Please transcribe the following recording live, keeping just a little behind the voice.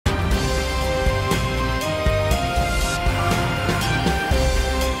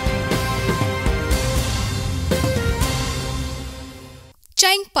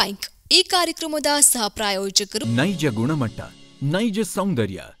Tank ಪೈಂಕ್ ಈ ಕಾರ್ಯಕ್ರಮದ ಸಹ ಪ್ರಾಯೋಜಕರು ನೈಜ ಗುಣಮಟ್ಟ ನೈಜ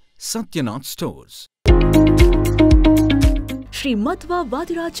ಸೌಂದರ್ಯ Satyanath stores Shri Madhva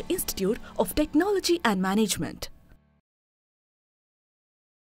Vadiraj institute of technology and management.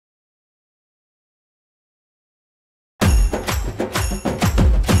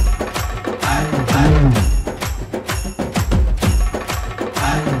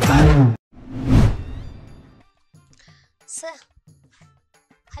 Sir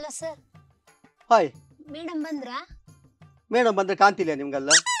hello sir. Hi madam Bandra? Madam ಬಂದ್ರೆ ಕಾಂತಿಲ್ಲ ನಿಮ್ಗಲ್ಲ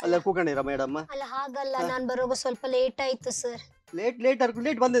ಅಲ್ಲ ಕೂಕೊಂಡಿರ ಮೇಡಮ್? ಅಲ್ಲ ಹಾಗಲ್ಲ, ನಾನು ಬರೋಗ ಸ್ವಲ್ಪ ಲೇಟ್ ಆಯ್ತು ಸರ್.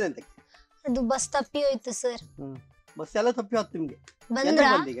 ಲೇಟ್ ಬಂದಿದೆ ಅಂತ ಅದು ಬಸ್ ತಪ್ಪಿ ಹೋಯ್ತು ಸರ್. ಬಸ್ ಎಲ್ಲ ತಪ್ಪಿ ಹೋಯ್ತು ನಿಮ್ಗೆ.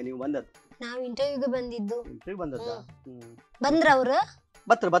 ಬಂದ್ರಾ? ಈಗ ನೀವು ಬಂದದ್ದು? ನಾವು ಇಂಟರ್ವ್ಯೂಗೆ ಬಂದಿದ್ದು. ಇಂಟರ್ವ್ಯೂ ಬಂದದ್ದಾ? ಬಂದ್ರ ಅವರು?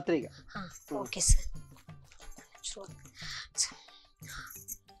 ಬತ್ರ ಈಗ. ಹಾ ಓಕೆ ಸರ್.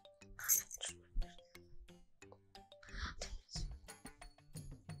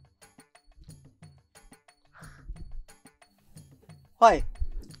 ಹಾಯ್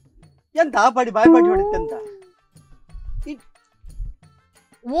ಎಂತ ಬಾಯಿ ಪಾಡಿ ಹೊಡಿತೆ ಅಂತ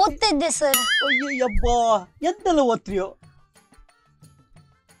ಓದ್ತಿದ್ದೆ ಸರ್. ಅಯ್ಯಬ್ಬ ಎಂತೆಲ್ಲ ಓದ್ತೀಯೋ?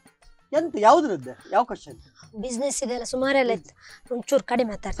 ಎಂತ ಯಾವ್ದ್ರದ್ದು ಯಾವ ಕ್ವಶನ್? ಬಿಸ್ನೆಸ್ ಇದೆಲ್ಲ ಸುಮಾರೆಲ್ಲ ಇತ್ತು, ಒಂಚೂರು ಕಡಿಮೆ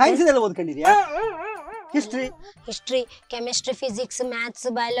ಮಾತಾಡ್ತೀನಿ. ಸೈನ್ಸ್ ಇದೆಲ್ಲ ಓದ್ಕೊಂಡಿದ್ಯಾ? History, chemistry, physics, maths,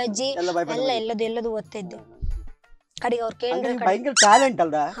 biology ಎಲ್ಲದು ಓದ್ತಿದ್ದೆ. ಕಡೆಗೆ ಅವ್ರು ಕೇಳಿದ್ರೆ ಭಯಂಕರ ಟ್ಯಾಲೆಂಟ್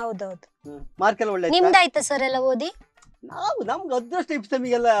ಅಲ್ದ? ಹೌದೌದು. ಮಾರ್ಕ್ ಎಲ್ಲ ಒಳ್ಳೆ. ನಿಮ್ದಾಯ್ತಾ ಸರ್ ಎಲ್ಲ ಓದಿ? ನಮ್ಗೆ ಅದೃಷ್ಟ ಇಪ್ಸ್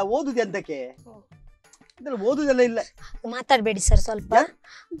ನಮಗೆಲ್ಲ ಓದುದು ಎಂತಕ್ಕೆ, ಓದುದೆಲ್ಲ ಇಲ್ಲ. ಮಾತಾಡ್ಬೇಡಿ ಸರ್ ಸ್ವಲ್ಪ.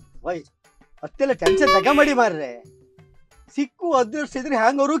 ಅಷ್ಟೆಲ್ಲ ಟೆನ್ಷನ್ ತಗೊಂಬೇಡಿ ಮಾರ್ರೆ. ಸಿಕ್ಕು ಅದೃಷ್ಟ ಇದ್ರೆ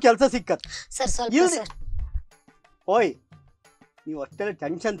ಹ್ಯಾಂಗವರು ಕೆಲಸ ಸಿಕ್ಕತ್ ಸರ್ ಸ್ವಲ್ಪ. ಓಯ್ ನೀವು ಅಷ್ಟೆಲ್ಲ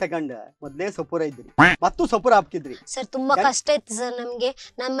ಟೆನ್ಷನ್ ತಗೊಂಡ ಮೊದ್ಲೇ ಸಪೂರ ಇದ್ರಿ ಮತ್ತು ಸಪೂರ ಹಾಕಿದ್ರಿ ಸರ್. ತುಂಬಾ ಕಷ್ಟ ಇತ್ತು ಸರ್ ನಮ್ಗೆ.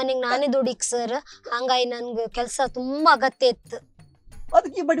 ನಮ್ಮ ಮನೆಗೆ ನಾನೇ ದುಡಿಕ್ ಸರ್, ಹಂಗಾಗಿ ನನ್ಗೆ ಕೆಲಸ ತುಂಬಾ ಅಗತ್ಯ ಇತ್ತು.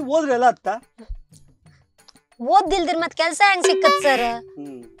 ಅದಕ್ಕೆ ಬಡಿ ಓದ್ರಿ ಎಲ್ಲ ಅತ್ತ ಓದಿಲ್ದಿರ್ ಮತ್ ಕೆಲಸ ಹೆಂಗ್ ಸಿಕ್ಕತ್ ಸರ್?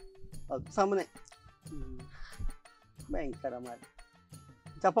 ಅದು ಸಾಮಾನ್ಯ. ಭಯಂಕರ ಮಾಡಿ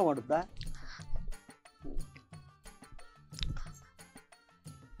ಚಪ್ಪ ಮಾಡುತ್ತಾ?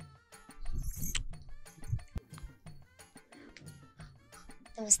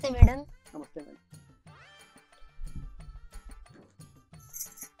 ನಮಸ್ತೆ ಮೇಡಮ್. ನಮಸ್ತೆ madam.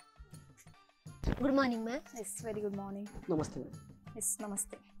 Good morning ma'am. S, very good morning. ನಮಸ್ತೆ ಮೇಡಮ್. ಎಸ್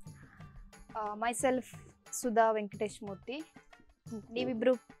ನಮಸ್ತೆ. ಮೈಸೆಲ್ಫ್ ಸುಧಾ ವೆಂಕಟೇಶ್ ಮೂರ್ತಿ.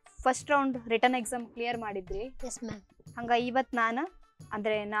 ನೀವಿಬ್ರು first round return exam clear ಮಾಡಿದ್ರಿ. Yes ma'am. ಹಂಗ ಇವತ್ತು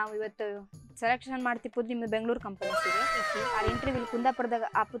ನಾವು ಇವತ್ತು ಸೆಲೆಕ್ಷನ್ ಮಾಡ್ತಿಪ್ಪುದು ನಿಮ್ಮ ಬೆಂಗಳೂರು ಕಂಪನೀಸ್ ಇದೆ. ಆ ಇಂಟರ್ವ್ಯೂ ಕುಂದಾಪುರದಾಗ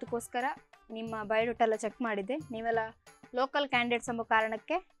ಆಪದಕ್ಕೋಸ್ಕರ ನಿಮ್ಮ ಬಯೋಡೇಟಾ ಎಲ್ಲ ಚೆಕ್ ಮಾಡಿದ್ದೆ. ನೀವೆಲ್ಲ ಲೋಕಲ್ ಕ್ಯಾಂಡಿಡೇಟ್ಸ್ ಎಂಬ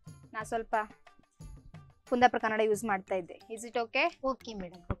ಕಾರಣಕ್ಕೆ ನಾ ಸ್ವಲ್ಪ ಕುಂದಾಪುರ ಕನ್ನಡ ಯೂಸ್ ಮಾಡ್ತಾ ಇದ್ದೆ. Is it okay? Okay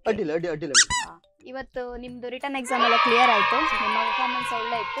madam. ಅಡ್ಡಿಲ್ಲ. ಇವತ್ತು ನಿಮ್ದು ರಿಟರ್ನ್ ಎಕ್ಸಾಮ್ ಎಲ್ಲ ಕ್ಲಿಯರ್ ಆಯ್ತು, ನಿಮ್ಮ ಪರ್ಫಾರ್ಮೆನ್ಸ್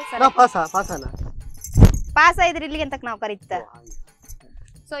ಒಳ್ಳೆ ಇತ್ತು. ಪಾಸ್ ಆಯ್ದ್ರಿ ಇಲ್ಲಿಗೆ ಅಂತ ನಾವು ಕರೀತ.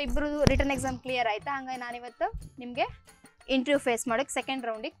 ಸೊ ಇಬ್ರು ರಿಟರ್ನ್ ಎಕ್ಸಾಮ್ ಕ್ಲಿಯರ್ ಆಯ್ತಾ? ಹಂಗಾಗಿ ನಾನಿವತ್ತು ನಿಮ್ಗೆ ಇಂಟರ್ವ್ಯೂ ಫೇಸ್ ಮಾಡೋಕೆ ಸೆಕೆಂಡ್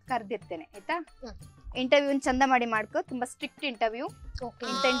ರೌಂಡಿಗೆ ಕರೆದಿರ್ತೇನೆ, ಆಯ್ತಾ? ಇಂಟರ್ವ್ಯೂ ಚಂದ ಮಾಡಿ ಮಾಡ್ಕೊ. ತುಂಬಾ ಸ್ಟ್ರಿಕ್ಟ್ ಇಂಟರ್ವ್ಯೂ.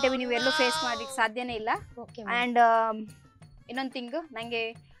 ಇಂಥ ಇಂಟರ್ವ್ಯೂ ನೀವು ಎಲ್ಲೂ ಫೇಸ್ ಮಾಡ್ಲಿಕ್ಕೆ ಸಾಧ್ಯನೇ ಇಲ್ಲ. ಅಂಡ್ ಇನ್ನೊಂದು ಥಿಂಗ್, ನಂಗೆ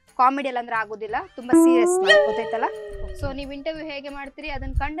ಕಾಮಿಡಿ ಎಲ್ಲ ಅಂದ್ರೆ ಆಗೋದಿಲ್ಲ, ತುಂಬಾ ಸೀರಿಯಸ್ ಗೊತ್ತಾಯ್ತಲ್ಲ. ಸೊ ನೀವು ಇಂಟರ್ವ್ಯೂ ಹೇಗೆ ಮಾಡ್ತೀರಿ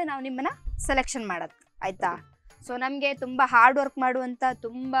ಅದನ್ನ ಕಂಡು ನಾವು ನಿಮ್ಮನ್ನ ಸೆಲೆಕ್ಷನ್ ಮಾಡೋದು, ಆಯ್ತಾ? ಸೊ ನಮಗೆ ತುಂಬಾ ಹಾರ್ಡ್ ವರ್ಕ್ ಮಾಡುವಂತ,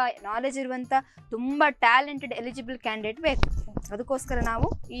 ತುಂಬಾ ನಾಲೆಜ್ ಇರುವಂತ, ತುಂಬಾ ಟ್ಯಾಲೆಂಟೆಡ್ ಎಲಿಜಿಬಲ್ ಕ್ಯಾಂಡಿಡೇಟ್ ಬೇಕು. ಅದಕ್ಕೋಸ್ಕರ ನಾವು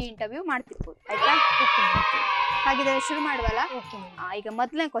ಈ ಇಂಟರ್ವ್ಯೂ ಮಾಡ್ತಿರ್ಬೋದು, ಆಯ್ತಾ? ಹಾಗಿದ್ರೆ ಶುರು ಮಾಡುವಲ್ಲ? ಈಗ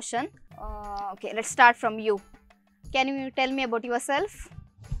ಮೊದಲನೇ question. Okay, let's start from you. Can you tell me about your self?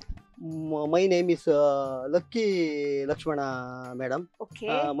 My name is Lucky Lakshmana, madam. Okay.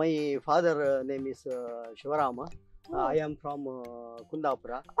 My father name is Shivarama. I am from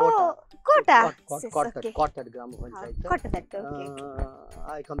Kundapura. Kota. Kota Gram Panchayat. Kota, okay.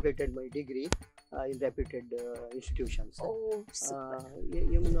 I completed my degree in reputed institutions. Oh, super.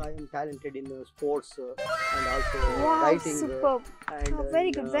 Even I am talented in sports and also writing. Superb. And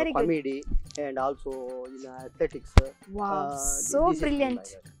very good, very good. Comedy and also in athletics. Wow, so brilliant.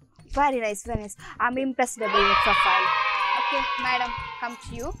 Very nice, very nice. I'm impressed by your profile. Okay, madam, come to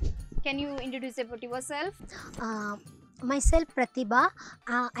you. Can you introduce about yourself? Myself Pratibha.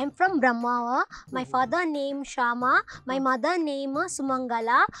 I'm from Brahmava. My father name Shama. My mother name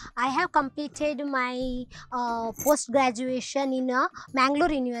Sumangala. I have completed my post graduation in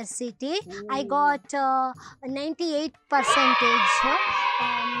Mangalore University. I got 98%.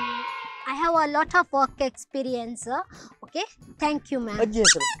 I have a lot of work experience. Okay, thank you, ma'am.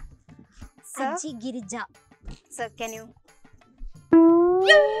 Ajji Girija. Sir, can you?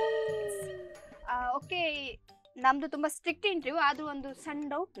 Okay, ನಮ್ದು ತುಂಬಾ strict interview. ಆದ್ರೂ ಒಂದು ಸಣ್ಣ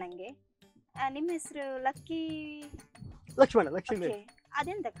doubt ನಂಗೆ. ನಿಮ್ಮ ಹೆಸರು lucky Lakshmana? Lakshmi.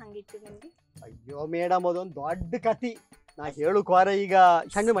 ಅದೆಂತ ಹಂಗಿತ್ತು ನಿಮ್ಗೆ? ಅಯ್ಯೋ ಮೇಡಮ್ ಅದೊಂದು ದೊಡ್ಡ ಕತಿ. ನಾ ಹೇಳು ಕ್ವಾರ ಈಗ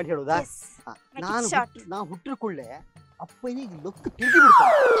ಸಣ್ಣ ಮಾಡಿ ಹೇಳುದಾ? ನಾ ಹುಟ್ಟರ ಕೂಡಲೇ ಅಪ್ಪನಿಗೆ ಲೊಕ್ಕ ತಿರುಗಿ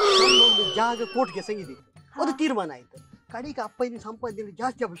ಬಿಡ್ತಾರೆ. ಒಂದು ಜಾಗ ಕೋರ್ಟ್ಗೆ ಸಂಗಿದೆ, ಅದು ತೀರ್ಮಾನ ಆಯ್ತು. ಕಡೆಗೆ ಅಪ್ಪನಿಗೆ ಸಂಪಾದನೆ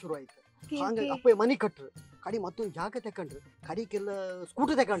ಜಾಸ್ತಿ ಆಗ ಶುರು ಆಯ್ತು. ಹಾಗಾಗಿ ಅಪ್ಪ ಮನೆ ಕಟ್ರು, ಕಡೆ ಮತ್ತೊಂದು ಜಾಗ ತಕೊಂಡ್ರು, ಕಡೆಗೆಲ್ಲ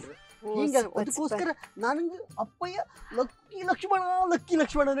ಸ್ಕೂಟರ್ ತಕೊಂಡ್ರು. ಹಿಂಗ ಅದಕ್ಕೋಸ್ಕರ ನನಗೆ ಅಪ್ಪಯ್ಯ ಲಕ್ಕಿ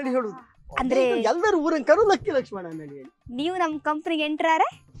ಲಕ್ಷ್ಮಣ ನಡಿ ಹೇಳುದು. ಅಂದ್ರೆ ಎಲ್ಲರೂ ಊರಂಕರು ಲಕ್ಕಿ ಲಕ್ಷ್ಮಣ ನಡಿ ಹೇಳಿ. ನೀವು ನಮ್ಮ ಕಂಪನಿಗೆ ಎಂಟ್ರಾರೆ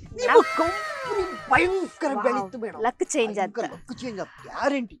ಭಯಂಕರ ಬೆಳೀತು ಮೇಡಮ್. ಲಕ್ ಚೇಂಜ್ ಆಯ್ತು. ಲಕ್ ಚೇಂಜ್ ಆಯ್ತು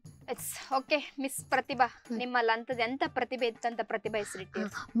ಗ್ಯಾರಂಟಿ. It's okay. ಮಿಸ್ ಪ್ರತಿಭಾ, ನಿಮ್ಮಲ್ಲಿ ಅಂತದ್ದು ಎಂತ ಪ್ರತಿಭೆ ಇತ್ತಂತ ಪ್ರತಿಭಾ ಹೆಸರಿಟ್ಟು?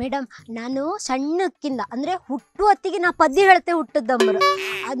 ಮೇಡಮ್, ನಾನು ಸಣ್ಣಕ್ಕಿಂತ ಅಂದ್ರೆ ಹುಟ್ಟು ಹೊತ್ತಿಗೆ ನಾ ಪದ್ಯ ಹೇಳ್ತೆ ಹುಟ್ಟದ್ದಮ್ಮರು.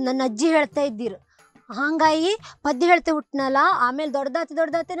 ಅದು ನನ್ನ ಅಜ್ಜಿ ಹೇಳ್ತಾ ಇದ್ದೀರು. ಹಾಗಾಗಿ ಪದ್ಯ ಹೇಳ್ತೆ ಹುಟ್ಟನಲ್ಲ. ಆಮೇಲೆ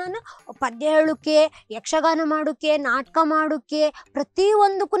ದೊಡ್ಡದಾತಿ ನಾನು ಪದ್ಯ ಹೇಳೋಕ್ಕೆ, ಯಕ್ಷಗಾನ ಮಾಡೋಕ್ಕೆ, ನಾಟಕ ಮಾಡೋಕ್ಕೆ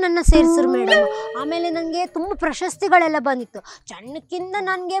ಪ್ರತಿಯೊಂದಕ್ಕೂ ನನ್ನ ಸೇರಿಸ್ರು ಮೇಡಮ್. ಆಮೇಲೆ ನನಗೆ ತುಂಬ ಪ್ರಶಸ್ತಿಗಳೆಲ್ಲ ಬಂದಿತ್ತು. ಸಣ್ಣಕ್ಕಿಂತ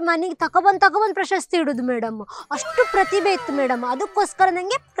ನನಗೆ ಮನೆಗೆ ತಗೊಬಂದು ಪ್ರಶಸ್ತಿ ಇಡೋದು ಮೇಡಮ್. ಅಷ್ಟು ಪ್ರತಿಭೆ ಇತ್ತು ಮೇಡಮ್. ಅದಕ್ಕೋಸ್ಕರ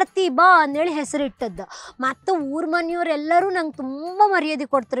ನನಗೆ ಪ್ರತಿಭಾ ಅಂದೇಳಿ ಹೆಸರಿಟ್ಟದ್ದು. ಮತ್ತು ಊರ ಮನೆಯವರೆಲ್ಲರೂ ನಂಗೆ ತುಂಬ ಮರ್ಯಾದೆ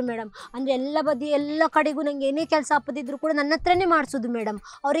ಕೊಡ್ತಾರೆ ಮೇಡಮ್. ಅಂದರೆ ಎಲ್ಲ ಕಡೆಗೂ ನಂಗೆ ಏನೇ ಕೆಲಸ ಅಪ್ಪದಿದ್ರು ಕೂಡ ನನ್ನ ಹತ್ರನೇ ಮಾಡಿಸೋದು ಮೇಡಮ್.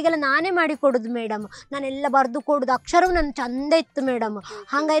 ಅವರಿಗೆಲ್ಲ ನಾನೇ ಮಾಡಿ ಕೊಡೋದು ಮೇಡಮ್. ನಾನೆಲ್ಲ ಬರೆದು ಕೊಡೋದು, ಅಕ್ಷರವು ನನ್ನ ಚಂದ ಇತ್ತು ಮೇಡಮ್.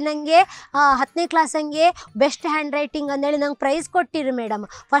 ಹಾಗಾಗಿ ನನಗೆ 10ನೇ ಕ್ಲಾಸ್ ಹಂಗೆ ಬೆಸ್ಟ್ ಹ್ಯಾಂಡ್ ರೈಟಿಂಗ್ ಅಂದೇಳಿ ನಂಗೆ ಪ್ರೈಸ್ ಕೊಟ್ಟಿರು ಮೇಡಮ್.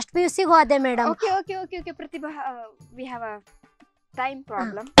 ಫಸ್ಟ್ PUC ಹೋದೆ madam. Okay Pratibha, we have a time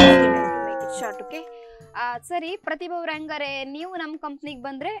problem, make it short. Okay ಸರಿ ಪ್ರತಿಭಾ ಅವ್ರ, ಹಂಗಾರೆ ನೀವು ನಮ್ಮ ಕಂಪ್ನಿಗೆ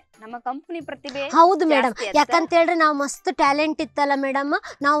ಬಂದ್ರೆ ನಮ್ಮ ಕಂಪ್ನಿ ಪ್ರತಿಭೆ? ಹೌದು ಮೇಡಮ್. ಯಾಕಂತ ಹೇಳಿದ್ರೆ ನಾವು ಮಸ್ತ್ ಟ್ಯಾಲೆಂಟ್ ಇತ್ತಲ್ಲ ಮೇಡಮ್.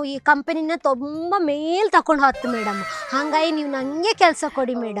 ನಾವು ಈ ಕಂಪನಿನ ತುಂಬಾ ಮೇಲ್ ತಕೊಂಡು ಹೋಗ್ತು ಮೇಡಮ್. ಹಾಗಾಗಿ ನೀವು ನಂಗೆ ಕೆಲಸ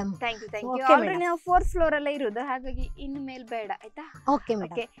ಕೊಡಿ ಮೇಡಮ್. Thank you. ಆಲ್ರೆಡಿ ನಾವು 4th ಫ್ಲೋರ್ ಅಲ್ಲ ಇರೋದು, ಹಾಗಾಗಿ ಇನ್ನು ಮೇಲ್ ಬೇಡ ಆಯ್ತಾ? Okay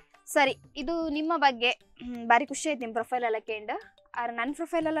madam. ಸರಿ, ಇದು ನಿಮ್ಮ ಬಗ್ಗೆ ಭಾರಿ ಖುಷಿ ಆಯ್ತು ನಿಮ್ಮ ಪ್ರೊಫೈಲ್ ಎಲ್ಲ ಕೇಂಡ. ಆದ್ರೆ ನನ್ನ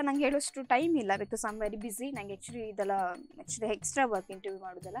ಪ್ರೊಫೈಲ್ ಎಲ್ಲ ನಂಗೆ ಹೇಳೋಷ್ಟು ಟೈಮ್ ಇಲ್ಲ, because I am very busy. ನಂಗೆ ಇದೆಲ್ಲ ಎಕ್ಸ್ಟ್ರಾ ವರ್ಕ್ ಇಂಟರ್ವ್ಯೂ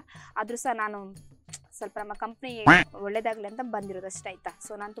ಮಾಡೋದಲ್ಲ. ಆದ್ರೂ ಸಹ ನಾನು ಸ್ವಲ್ಪ ನಮ್ಮ ಕಂಪ್ನಿ ಒಳ್ಳೇದಾಗ್ಲಿ ಅಂತ ಬಂದಿರೋದು ಅಷ್ಟೇ ಆಯ್ತಾ.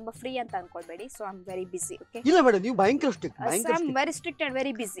 ಸೊ ನಾನು ತುಂಬಾ ಫ್ರೀ ಅಂತ ಅನ್ಕೊಳ್ಬೇಡಿ. So I am very busy. Okay? ಇಲ್ಲ ಮೇಡಮ್, ನೀವು ಭಯಂಕರ strict. I am very strict and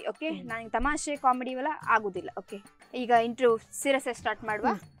very busy. Okay? ನನಗೆ ತಮಾಷೆ ಕಾಮಿಡಿ ಎಲ್ಲ ಆಗುದಿಲ್ಲ. ಓಕೆ, ಈಗ ಇಂಟರ್ವ್ಯೂ ಸೀರಿಯಸ್ ಆಗಿ ಸ್ಟಾರ್ಟ್ ಮಾಡುವ.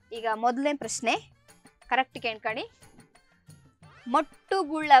 ಈಗ ಮೊದಲನೇ ಪ್ರಶ್ನೆ ಕರೆಕ್ಟ್ ಕೇಳ್ಕೊಳ್ಳಿ.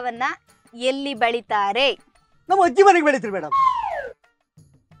 ಮೊಟ್ಟುಗುಳ್ಳವನ್ನ ಎಲ್ಲಿ ಬೆಳಿತಾರೆ? ನಮ್ಮ ಅಜ್ಜಿ ಮನೆಗೆ ಬೆಳಿತೀರಿ ಮೇಡಮ್.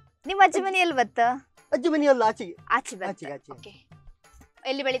 ನಿಮ್ಮ ಅಜ್ಜಿ ಮನೆ ಎಲ್ಲಿ ಬತ್ತ? ಅಜ್ಜಿ ಮನೆಯಲ್ಲ, ಆಚೆ ಬತ್ತ. ಓಕೆ,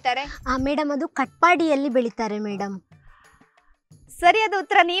 ಎಲ್ಲಿ ಬೆಳಿತಾರೆ ಮೇಡಮ್? ಅದು ಕಟ್ಪಾಡಿಯಲ್ಲಿ ಬೆಳಿತಾರೆ ಮೇಡಮ್. ಸರಿಯಾದ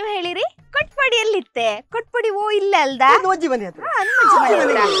ಉತ್ತರ ನೀವು ಹೇಳಿರಿ. ಕಟ್ಪಾಡಿ ಎಲ್ಲಿತ್ತೆ? ಕಟ್ಪಾಡಿ ಇಲ್ಲ ಅಲ್ದಾ? ಅಜ್ಜಿ ಮನೆ ಹತ್ರ.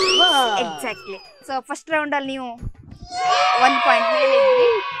 ಎಕ್ಸಾಕ್ಟ್ಲಿ. ಸೊ ಫಸ್ಟ್ ರೌಂಡ್ ಅಲ್ಲಿ ನೀವು 1 ಪಾಯಿಂಟ್ ಹೇಳಿದ್ರಿ.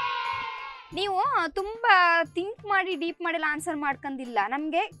 ನೀವು ತುಂಬಾ ಥಿಂಕ್ ಮಾಡಿ ಡೀಪ್ ಮಾಡಿ ಆನ್ಸರ್ ಮಾಡ್ಕೊಂಡಿಲ್ಲ.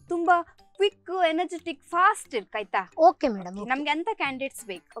 ನಮ್ಗೆ ತುಂಬಾ quick, energetic, fast ಇರ್ಕಾಯ್ತಾ? Okay madam. ನಮ್ಗೆ ಅಂತ ಕ್ಯಾಂಡಿಡೇಟ್ಸ್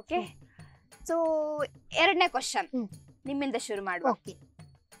ಬೇಕು. ಓಕೆ, ಸೊ 2ನೇ ಕ್ವಶನ್ ನಿಮ್ಮಿಂದ ಶುರು ಮಾಡುವ. ಓಕೆ.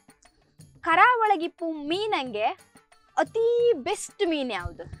 ಕರಾವಳಗಿಪ್ಪು ಮೀನಂಗೆ ಅತಿ ಬೆಸ್ಟ್ ಮೀನ್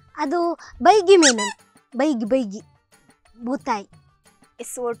ಯಾವುದು? ಅದು ಬೈಗಿ ಮೀನು. ಬೈಗಿ ಬೂತಾಯಿ.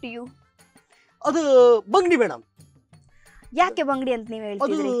 S, O to you. ಅದು ಬಂಗಡಿ ಮೇಡಮ್. ಯಾಕೆ ಬಂಗಡಿ ಅಂತ ನೀವು ಅದು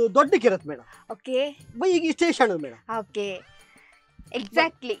ಹೇಳ್ತಿದ್ರಿ? ದೊಡ್ಡ ಕೆರತ್ madam. Okay, ಬೈಗಿ station madam. Okay,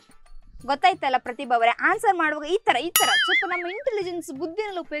 exactly. ಗೊತ್ತಾಯ್ತಲ್ಲ ಪ್ರತಿಭಾ ಅವರೇ, ಆನ್ಸರ್ ಮಾಡುವಾಗ ಈ ತರ ಸ್ವಲ್ಪ ನಮ್ಮ ಇಂಟೆಲಿಜೆನ್ಸ್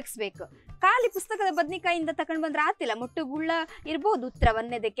ಬುದ್ಧಿನೆಲ್ಲ ಉಪಯೋಗಿಸ್ಬೇಕು. ಖಾಲಿ ಪುಸ್ತಕದ ಬದ್ನಿಕಾಯಿಂದ ತಗೊಂಡು ಬಂದ್ರೆ ಆತಿಲ್ಲ. ಮುಟ್ಟುಗುಳ್ಳ ಇರ್ಬೋದು ಉತ್ತರ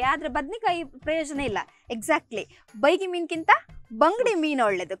ಒಂದೇದಕ್ಕೆ, ಆದ್ರೆ ಬದ್ನಿಕಾಯಿ ಪ್ರಯೋಜನ ಇಲ್ಲ. ಎಕ್ಸಾಕ್ಟ್ಲಿ, ಬೈಗಿ ಮೀನ್ಕಿಂತ ಬಂಗಡಿ ಮೀನು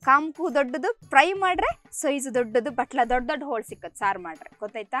ಒಳ್ಳೇದು. ಕಾಂಪು ದೊಡ್ಡದು, ಫ್ರೈ ಮಾಡ್ರೆ ಸೈಜು ದೊಡ್ಡದು, ಬಟ್ಲ ದೊಡ್ಡ ಹೋಳ್ ಸಿಕ್ಕತ್ ಸಾರು ಮಾಡ್ರೆ.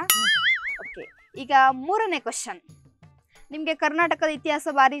 ಗೊತ್ತಾಯ್ತಾ? ಓಕೆ, ಈಗ 3ನೇ ಕ್ವಶನ್. ನಿಮ್ಗೆ ಕರ್ನಾಟಕದ ಇತಿಹಾಸ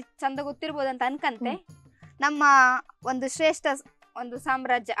ಭಾರಿ ಚಂದ ಗೊತ್ತಿರ್ಬೋದಂತ ಅನ್ಕಂತೆ. ನಮ್ಮ ಒಂದು ಶ್ರೇಷ್ಠ ಒಂದು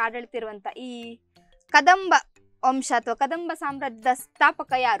ಸಾಮ್ರಾಜ್ಯ ಆಡಳಿತ ಇರುವಂತ ಈ ಕದಂಬ ವಂಶ ಅಥವಾ ಕದಂಬ ಸಾಮ್ರಾಜ್ಯದ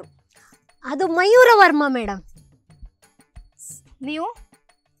ಸ್ಥಾಪಕ ಯಾರು? ಅದು ಮಯೂರವರ್ಮ ಮೇಡಮ್. ನೀವು?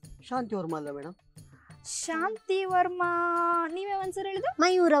 ಶಾಂತಿ ವರ್ಮ ಅಲ್ಲ ಮೇಡಮ್? ಶಾಂತಿ ವರ್ಮ. ನೀವೇ ಒಂದ್ಸರಿ ಹೇಳಿದ್ದು?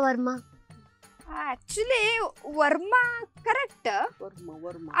 Mayuravarma. Actually Varma correct.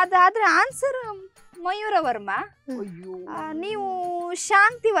 Varma. ಅದಾದ್ರೆ answer Mayuravarma. ನೀವು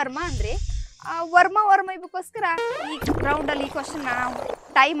ಶಾಂತಿ ವರ್ಮ ಅಂದ್ರೆ ವರ್ಮ ಇದಕ್ಕೋಸ್ಕರ ಈ ರೌಂಡ್ ಅಲ್ಲಿ ಈ ಕ್ವಶನ್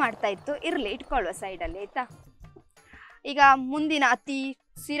ಟೈ ಮಾಡ್ತಾ ಇತ್ತು. ಇರ್ಲಿ, ಇಟ್ಕೊಳ್ಳುವ ಸೈಡ್ ಅಲ್ಲಿ ಆಯ್ತಾ. ಈಗ ಮುಂದಿನ ಅತಿ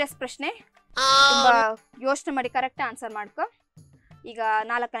ಸೀರಿಯಸ್ ಪ್ರಶ್ನೆ, ತುಂಬಾ ಯೋಚನೆ ಮಾಡಿ ಕರೆಕ್ಟ್ ಆನ್ಸರ್ ಮಾಡ್ಕೊ. ಈಗ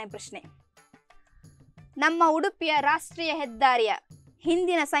 4ನೇ ಪ್ರಶ್ನೆ. ನಮ್ಮ ಉಡುಪಿಯ ರಾಷ್ಟ್ರೀಯ ಹೆದ್ದಾರಿಯ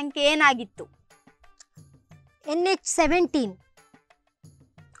ಹಿಂದಿನ ಸಂಖ್ಯೆ ಏನಾಗಿತ್ತು? NH17.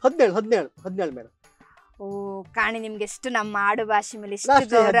 17 ಮೇಡಮ್. ಓ ಕಾಣಿ ನಿಮ್ಗೆ ಎಷ್ಟು ನಮ್ಮ ಆಡು ಭಾಷೆ ಮೇಲೆ ಎಷ್ಟು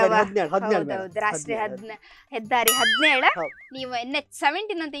ಗೌರವ. ಹೌದೌದು, ರಾಷ್ಟ್ರೀಯ ಹೆದ್ದಾರಿ 17. ನೀವು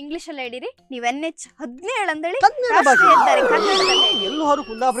NH17 ಅಂತ ಇಂಗ್ಲಿಷ್ ಅಲ್ಲಿ ಹೇಳಿರಿ, ನೀವು NH17 ಅಂದೇಳಿ ರಾಷ್ಟ್ರೀಯ ಹೆದ್ದಾರಿ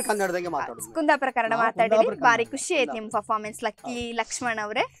ಕುಂದಾಪುರ ಕನ್ನಡ ಮಾತಾಡಿರಿ. ಬಾರಿ ಖುಷಿ ಆಯ್ತು ನಿಮ್ ಪರ್ಫಾರ್ಮೆನ್ಸ್. ಲಕ್ಕಿ ಲಕ್ಷ್ಮಣ್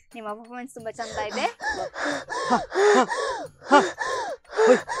ಅವರೇ, ನಿಮ್ಮ ಪರ್ಫಾರ್ಮೆನ್ಸ್ ತುಂಬಾ ಚಂದ ಇದೆ.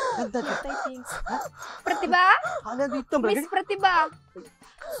 ಪ್ರತಿಭಾ, miss Pratibha.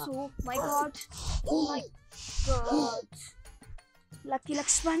 So my god, oh my god, lucky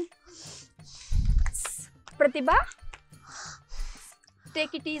Lakshman. Pratibha,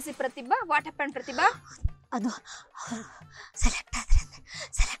 take it easy Pratibha. What happened Pratibha? ಅದು ಸೆಲೆಕ್ಟ್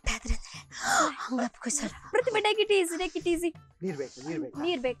ಆದ್ರೆ ಹಂಗಪ್ಕೋ sir. Pratibha, take it easy.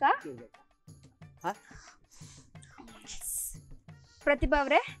 ನೀರ್ ಬೇಕಾ? ಪ್ರತಿಭಾ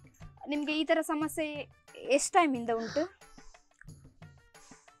ಅವರೇ, ನಿಮ್ಗೆ ಈ ತರ ಸಮಸ್ಯೆ ಎಷ್ಟು ಟೈಮ್ ಇಂದ ಉಂಟು?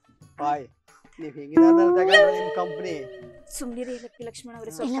 ಸುಮ್ನಿರಿ ಲಕ್ಕಿ ಲಕ್ಷ್ಮಣ್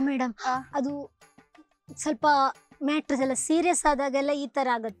ಅವರೇ. ಇಲ್ಲ ಮೇಡಮ್, ಅದು ಸ್ವಲ್ಪ ಮ್ಯಾಟ್ರಸ್ ಎಲ್ಲ ಸೀರಿಯಸ್ ಆದಾಗೆಲ್ಲ ಈ ತರ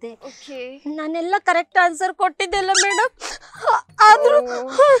ಆಗುತ್ತೆ. ನಾನೆಲ್ಲ ಕರೆಕ್ಟ್ ಆನ್ಸರ್ ಕೊಟ್ಟಿದ್ದೆಲ್ಲ ಮೇಡಮ್. ಆದ್ರೂ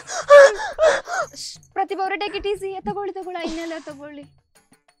ಪ್ರತಿಭಾ ಅವರೇ, ಟೇಕ್ ಇಟ್ ಈಸಿ. ತಗೊಳ್ಳಿ ಇನ್ನೆಲ್ಲ ತಗೊಳ್ಳಿ.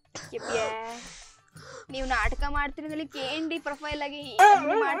 ನೀವು ನಾಟಕ ಮಾಡ್ತಿರೋದ್ರಲ್ಲಿ KND ಪ್ರೊಫೈಲ್ ಆಗಿ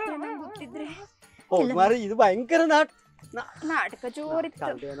ಮಾಡ್ತೀರ ನಂಗೆ ಗೊತ್ತಿದ್ರೆ. ಇದು ಭಯಂಕರ ನಾಟಕ ಜೋರಿತ್ತು.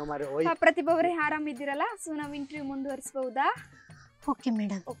 ಪ್ರತಿಭಾ ಅವರೇ ಆರಾಮಿದ್ದೀರಲ್ಲ? ಸೊ ನಾವು ಇಂಟರ್ವ್ಯೂ ಮುಂದುವರಿಸಬಹುದಾ? Okay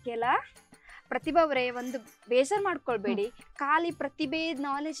madam. ಓಕೆ ಅಲ್ಲ? ಪ್ರತಿಭಾ ಅವರೇ, ಒಂದು ಬೇಜಾರು ಮಾಡ್ಕೊಳ್ಬೇಡಿ. ಖಾಲಿ ಪ್ರತಿಭೆ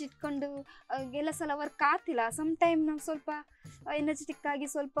ನಾಲೆಜ್ ಇಟ್ಕೊಂಡು ಎಲ್ಲ ಸಲ ವರ್ಕ್ ಆಗ್ತಿಲ್ಲ. ಸಮ್ ಟೈಮ್ ನಾವು ಸ್ವಲ್ಪ ಎನರ್ಜೆಟಿಕ್ ಆಗಿ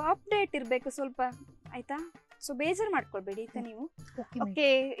ಸ್ವಲ್ಪ ಅಪ್ಡೇಟ್ ಇರಬೇಕು ಸ್ವಲ್ಪ, ಆಯ್ತಾ? ಸೊ ಬೇಜಾರು ಮಾಡ್ಕೊಳ್ಬೇಡಿ ಆಯ್ತಾ ನೀವು. ಓಕೆ,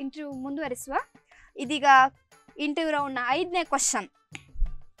 ಇಂಟರ್ವ್ಯೂ ಮುಂದುವರಿಸುವ. ಇದೀಗ ಇಂಟರ್ವ್ಯೂ ರೌಂಡ್ ನ 5ನೇ ಕ್ವಶನ್.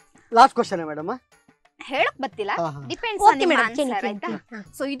 Last question madam. ಹೇಳಕ್ ಬತ್ತಿಲ್ಲ, ಡಿಪೆಂಡ್ಸ್ ಆನ್ ನಿಮ್ಮ ಆನ್ಸರ್ ಆಯ್ತಾ?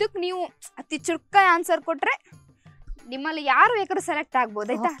 ಸೊ ಇದಕ್ಕೆ ನೀವು ಅತಿ ಚುರುಕ ಆನ್ಸರ್ ಕೊಟ್ರೆ ನಿಮ್ಮಲ್ಲಿ ಯಾರು ಬೇಕಾದ್ರೂ ಸೆಲೆಕ್ಟ್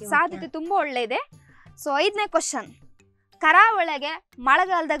ಆಗ್ಬೋದು ಆಯ್ತಾ? ಸಾಧ್ಯತೆ ತುಂಬಾ ಒಳ್ಳೆ ಇದೆ. ಸೊ 5ನೇ ಕ್ವಶನ್, ಕರಾವಳಿಗೆ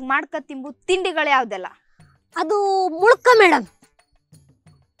ಮಳೆಗಾಲದಾಗ ಮಾಡ್ಕ ತಿಂಬು ತಿಂಡಿಗಳು ಯಾವ್ದೆಲ್ಲ? ಅದು ಮುಳ್ಕ ಮೇಡಮ್.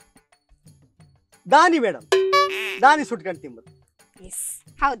 ದಾನಿ ಮೇಡಮ್, ದಾನಿ ಸುಟ್ಕೊಂಡು ತಿಂಬುದು. ಎಸ್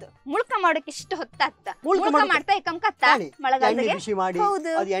ಹೌದು, ಮುಳ್ಕ ಮಾಡೋಕೆ ಇಷ್ಟು ಹೊತ್ತಾಗ್ತ. ಮುಳ್ಕ ಮಾಡ್ತಾ ಕತ್ತ ಮಳೆಗಾಲದಾಗೆ ಬಿಸಿ ಮಾಡಿ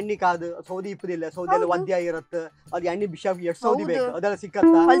ಅದು ಎಣ್ಣೆ ಕಾದು ಸೌದಿ ಇಪ್ಪದಿಲ್ಲ, ಸೌದಿ ಎಲ್ಲ ಒದ್ದೆ ಆಗಿರತ್ತೆ. ಅದು ಎಣ್ಣೆ ಬಿಸಿ ಆಗಿ ಎಷ್ಟು ಸೌದಿ ಬೇಕು ಅದೆಲ್ಲ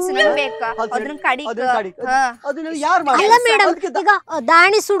ಸಿಕ್ಕತ್ತ. ಹಲಸಿನ ಬೇಕಾ ಅದನ್ನ ಕಡಿ ಅದನ್ನ ಯಾರು ಮಾಡಿ? ಅಲ್ಲ ಮೇಡಮ್, ಈಗ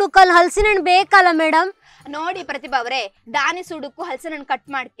ದಾಣಿ ಸುಡುಕಲ್ ಹಲಸಿನ ಹಣ್ಣು ಬೇಕಲ್ಲ ಮೇಡಮ್? ನೋಡಿ ಪ್ರತಿಭಾ ಅವರೇ, ದಾನಿ ಸುಡುಕು ಹಲಸಿನ ಹಣ್ಣು ಕಟ್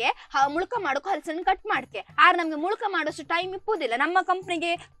ಮಾಡ್ಕೆ, ಮುಳ್ಕ ಮಾಡೋಕು ಹಲಸಿನ ಹಣ್ಣು ಕಟ್ ಮಾಡ್ಕೆ. ಆದ್ರೆ ನಮ್ಗೆ ಮುಳ್ಕ ಮಾಡೋಷ್ಟು ಟೈಮ್ ಇಪ್ಪುದಿಲ್ಲ. ನಮ್ಮ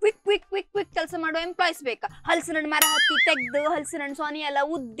ಕಂಪ್ನಿಗೆ ಕ್ವಿಕ್ ಕೆಲಸ ಮಾಡೋ ಎಂಪ್ಲಾಯ್ಸ್ ಬೇಕಾ? ಹಲಸಿನ ಹಣ್ಣು ಮರ ಹತ್ತಿ ತೆಗ್ದು, ಹಲಸಿನ ಹಣ್ಣು ಸೊನೆ ಎಲ್ಲ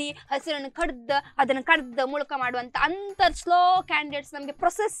ಉದ್ದಿ, ಹಲಸಿನ ಹಣ್ಣು ಕಡ್ದು ಅದನ್ನ ಕಡ್ದು ಮುಳ್ಕ ಮಾಡುವಂತ ಅಂತ ಸ್ಲೋ ಕ್ಯಾಂಡಿಡೇಟ್ಸ್, ನಮ್ಗೆ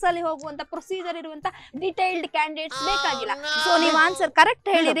ಪ್ರೊಸೆಸ್ ಅಲ್ಲಿ ಹೋಗುವಂತ ಪ್ರೊಸೀಜರ್ ಇರುವಂತ ಡಿಟೈಲ್ಡ್ ಕ್ಯಾಂಡಿಡೇಟ್ಸ್ ಬೇಕಾಗಿಲ್ಲ. ಸೊ ನೀವು ಆನ್ಸರ್ ಕರೆಕ್ಟ್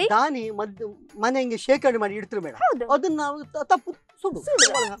ಹೇಳಿರಿ. ದಾನಿ ಮನೆಗೆ ಶೇಖರಣೆ ಮಾಡಿ ಇಡ್ತೀರಿ ಮೇಡಮ್, ಅದನ್ನ ನಾವು ತಪ್ಪು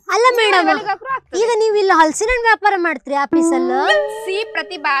ಅಲ್ಲ ಮೇಡಮ್, ಈಗ ನೀವು ಇಲ್ಲ ಹಲಸಿನ ಹಣ್ಣು ವ್ಯಾಪಾರ ಮಾಡ್ತೀರಿ ಆಫೀಸಲ್ಲಿ? ಸಿ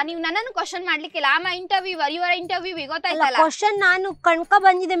ಪ್ರತಿಭಾ, ನೀವು ನನ್ನನ್ನು ಕ್ವಶನ್ ಮಾಡ್ಲಿಕ್ಕಿಲ್ಲ. ಯುವರ್ ಇಂಟರ್ವ್ಯೂ ಗೊತ್ತಾಯ್ತಲ್ಲ? ಕ್ವಶನ್ ನಾನು ಕಣ್ಕ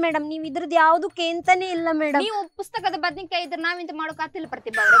ಬಂದಿದೆ ಮೇಡಮ್, ನೀವು ಇದ್ರದ್ದು ಯಾವ್ದು ಕೇಂತಾನೆ ಇಲ್ಲ ಮೇಡಮ್. ನೀವು ಪುಸ್ತಕದ ಬದನಿಕಾಯಿ ಇದ್ರೆ ನಾವಿಂತ ಮಾಡೋಕ್ ಆಗ್ತಿಲ್ಲ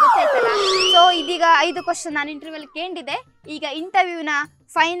ಪ್ರತಿಭಾ ಅವರೇ, ಗೊತ್ತಾಯ್ತಲ್ಲ? ಸೊ ಇದೀಗ 5 ಕ್ವಶನ್ ನಾನು ಇಂಟರ್ವ್ಯೂ ಅಲ್ಲಿ ಕೇಳಿದೆ. ಈಗ ಇಂಟರ್ವ್ಯೂನ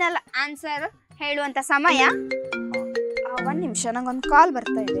ಫೈನಲ್ ಆನ್ಸರ್ ಹೇಳುವಂತ ಸಮಯ. 1 ನಿಮಿಷ, ನಂಗೊಂದು ಕಾಲ್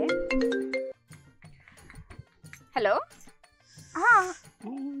ಬರ್ತಾ ಇದೆ. ಹಲೋ,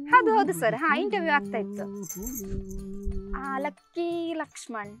 ಹೌದು ಸರ್, ಇಂಟರ್ವ್ಯೂ ಆಗ್ತಾ ಇತ್ತು. ಲಕ್ಕಿ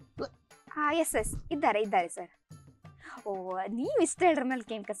ಲಕ್ಷ್ಮಣ್, ಎಸ್ ಇದ್ದಾರೆ ಸರ್. ಓ, ನೀವು ಇಷ್ಟ ಹೇಳ್ರ ಮೇಲೆ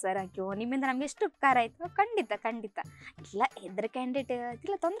ಕೇಮ್ಕ ಸರ್. ಅಯ್ಯೋ, ನಿಮ್ಮಿಂದ ನಮ್ಗೆ ಎಷ್ಟು ಉಪಕಾರ ಆಯ್ತು. ಖಂಡಿತ ಇಲ್ಲ, ಎದ್ರ ಕ್ಯಾಂಡಿಡೇಟ್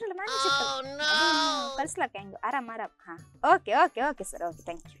ಇಲ್ಲ, ತೊಂದ್ರೆ ಇಲ್ಲ, ನಾನು ಕಳ್ಸ್ಲಕ್ಕ ಹೆಂಗು ಆರಾಮ್. Okay sir, okay,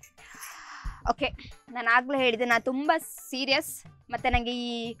 thank you. Okay, ನಾನು ಆಗ್ಲೇ ಹೇಳಿದೆ, ನಾನು ತುಂಬ ಸೀರಿಯಸ್. ಮತ್ತು ನನಗೆ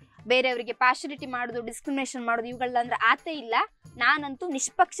ಈ ಬೇರೆಯವರಿಗೆ ಪಾರ್ಶಿಯಾಲಿಟಿ ಮಾಡೋದು, ಡಿಸ್ಕ್ರಿಮಿನೇಷನ್ ಮಾಡೋದು ಇವುಗಳಂದ್ರೆ ಆತೇ ಇಲ್ಲ. ನಾನಂತೂ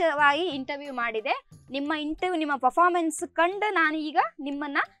ನಿಷ್ಪಕ್ಷವಾಗಿ ಇಂಟರ್ವ್ಯೂ ಮಾಡಿದೆ. ನಿಮ್ಮ ಪರ್ಫಾರ್ಮೆನ್ಸ್ ಕಂಡು ನಾನು ಈಗ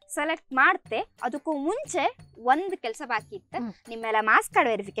ನಿಮ್ಮನ್ನ ಸೆಲೆಕ್ಟ್ ಮಾಡ್ತೆ. ಅದಕ್ಕೂ ಮುಂಚೆ ಒಂದು ಕೆಲಸ ಬಾಕಿ ಇತ್ತು. ನಿಮ್ಮೆಲ್ಲ ಮಾರ್ಕ್ಸ್ ಕಾರ್ಡ್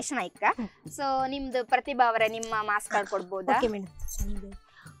ವೆರಿಫಿಕೇಶನ್ ಆಯ್ಕ. ಸೊ ನಿಮ್ದು ಪ್ರತಿಭಾ ಅವರೇ, ನಿಮ್ಮ ಮಾರ್ಕ್ಸ್ ಕಾರ್ಡ್ ಕೊಡ್ಬೋದಾ?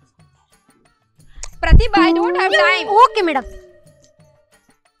 ಪ್ರತಿಭಾ, I don't have time. Okay madam.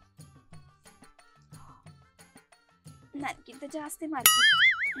 ನನಗಿಂತ ಜಾಸ್ತಿ ಮಾರ್ಕ್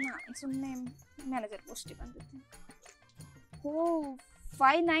ನಾನು ಸುಮ್ಮನೆ ಮ್ಯಾನೇಜರ್ ಪೋಸ್ಟಿಗೆ ಬಂದಿದ್ದೆ. ಓ,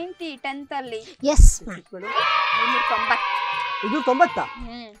 590 10th ಅಲ್ಲಿ. ಎಸ್, 590. ಇದು 90.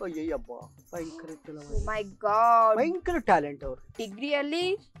 ಅಯ್ಯಯ್ಯಪ್ಪ, ಮೈ ಗಾಡ್, ಭಯಂಕರ ಟ್ಯಾಲೆಂಟ್ ಅವರು. ಡಿಗ್ರಿಯಲ್ಲಿ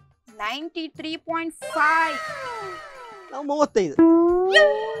 93.5, ನಾವು 35.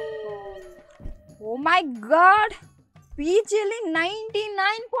 ಓ ಮೈ ಗಾಡ್, ಪಿಜಿಯಲ್ಲಿ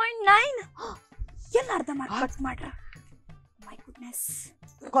 99.9. ಎಲ್ಲ ಅರ್ಧ ಮಾರ್ಕ್ ಕಟ್ ಮಾಡ್ರ. My goodness.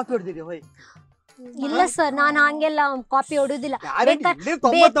 ಕಾಪಿ ಹೊಡೆದಿರಿ ಹೋಯ್. ಇಲ್ಲ ಸರ್, ನಾನು ಹಂಗೆಲ್ಲ ಕಾಪಿ ಹೊಡುದಿಲ್ಲ.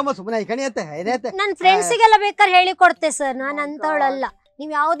 ನನ್ನ ಫ್ರೆಂಡ್ಸಿಗೆಲ್ಲ ಬೇಕಾದ್ರೆ ಹೇಳಿ ಕೊಡ್ತೆ ಸರ್, ನಾನು ಅಂತವಳಲ್ಲ.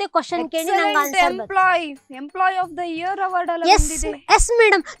 ನೀವು ಯಾವುದೇ ಕ್ವಶನ್ ಕೇಳಿ ನಂಗೆ answer employee of the year award ಅಲ್ಲ ಬಂದಿದೆ. ಎಸ್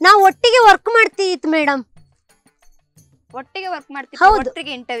ಮೇಡಮ್, ನಾವು ಒಟ್ಟಿಗೆ ವರ್ಕ್ ಮಾಡ್ತಿತ್ತು ಮೇಡಮ್. ಒಟ್ಟಿಗೆ ವರ್ಕ್ ಮಾಡ್ತೀವಿ,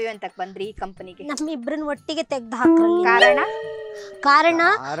 ಒಟ್ಟಿಗೆ ಇಂಟರ್ವ್ಯೂ ಅಂತ ಬಂದ್ರಿ ಈ ಕಂಪನಿಗೆ. ನಮ್ಮಿಬ್ರನ್ನ ಒಟ್ಟಿಗೆ ತೆಗ್ದು ಹಾಕ್ರಲ್ಲ. ಕಾರಣ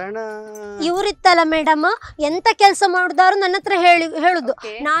ಇವ್ರಿತ್ತಲ್ಲ ಮೇಡಮ್, ಎಂತ ಕೆಲಸ ಮಾಡುದಾರು ನನ್ನ ಹತ್ರ ಹೇಳುದು.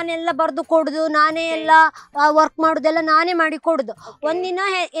 ನಾನೆಲ್ಲ ಬರ್ದು ಕೊಡುದು, ನಾನೇ ಎಲ್ಲ ವರ್ಕ್ ಮಾಡುದೆಲ್ಲ ನಾನೇ ಮಾಡಿ ಕೊಡುದು. ಒಂದಿನ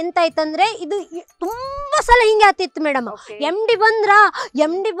ಎಂತಾಯ್ತಂದ್ರೆ, ಇದು ತುಂಬಾ ಸಲ ಹಿಂಗೆ ಆತಿತ್ತು ಮೇಡಮ್. ಎಮ್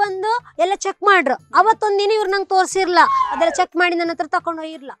ಡಿ ಬಂದು ಎಲ್ಲ ಚೆಕ್ ಮಾಡ್ರು. ಅವತ್ತೊಂದಿನ ಇವ್ರು ನಂಗೆ ತೋರ್ಸಿರ್ಲ, ಅದೆಲ್ಲ ಚೆಕ್ ಮಾಡಿ ನನ್ನ ಹತ್ರ ತಕೊಂಡು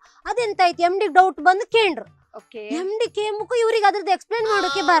ಹೋಗಿರ್ಲ. ಅದೆಂತಾಯ್ತು, ಎಮ್ ಡಿ ಡೌಟ್ ಬಂದು ಕೇಳ್ರು. ಎಮ್ ಡಿ ಕೇಮಕ್ಕೂ ಇವ್ರಿಗೆ ಅದ್ರದ್ದು ಎಕ್ಸ್ಪ್ಲೇನ್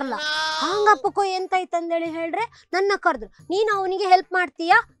ಮಾಡೋಕೆ ಬರಲ್ಲ. ಹಂಗಪ್ಪಕ್ಕೋ ಎಂತಾಯ್ತು ಅಂದೇಳಿ ಹೇಳ್ರೆ ನನ್ನ ಕರೆದ್ರು. ನೀನು ಅವನಿಗೆ ಹೆಲ್ಪ್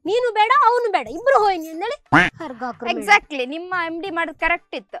ಮಾಡ್ತೀಯಾ, ನೀನು ಬೇಡ ಅವನು ಬೇಡ, ಇಬ್ರು ಹೋಯ್ನಿ ಅಂದೇಳಿ ಎಕ್ಸಾಕ್ಟ್ಲಿ ನಿಮ್ಮ ಎಮ್ ಡಿ ಮಾಡೋದು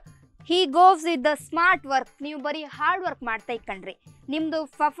ಕರೆಕ್ಟ್ ಇತ್ತು. He goes with the smart work. ನೀವು ಬರೀ ಹಾರ್ಡ್ ವರ್ಕ್ ಮಾಡ್ತಾ ಇಕ್ಕಂಡ್ರಿ. ನಿಮ್ದು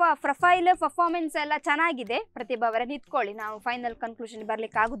ಪ್ರೊಫೈಲ್ ಪರ್ಫಾರ್ಮೆನ್ಸ್ ಎಲ್ಲ ಚೆನ್ನಾಗಿದೆ. ಪ್ರತಿಭಾ ಅವರೇ ನಿಂತ್ಕೊಳ್ಳಿ, ನಾವು ಫೈನಲ್ ಕನ್ಕ್ಲೂಷನ್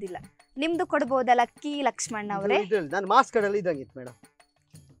ಬರ್ಲಿಕ್ಕೆ ಆಗುದಿಲ್ಲ. ನಿಮ್ದು ಕೊಡ್ಬೋದಲ್ಲ ಕೀ ಲಕ್ಷ್ಮಣ್ ಅವರೇ? ನಾನು ಮಾರ್ಕ್ಸ್ ಕಾರ್ಡ್ ಅಲ್ಲಿ ಇದಂಗಿತ್ತು ಮೇಡಮ್.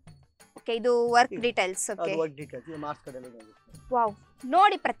 ಓಕೆ, ಇದು work details. Okay, work details ಇದು ಮಾರ್ಕ್ಸ್ ಕಾರ್ಡ್ ಅಲ್ಲಿ ಇದಂಗಿತ್ತು. ವಾವ್,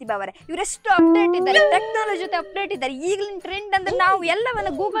 ನೋಡಿ ಪ್ರತಿಭಾ ಅವರೇ, ಇವರೆಷ್ಟು ಅಪ್ಡೇಟ್ ಇದ್ದಾರೆ, ಟೆಕ್ನಾಲಜಿ ಜೊತೆ ಅಪ್ಡೇಟ್ ಇದ್ದಾರೆ. ಈಗಿನ ಟ್ರೆಂಡ್ ಅಂದ್ರೆ ನಾವು ಎಲ್ಲವನ್ನ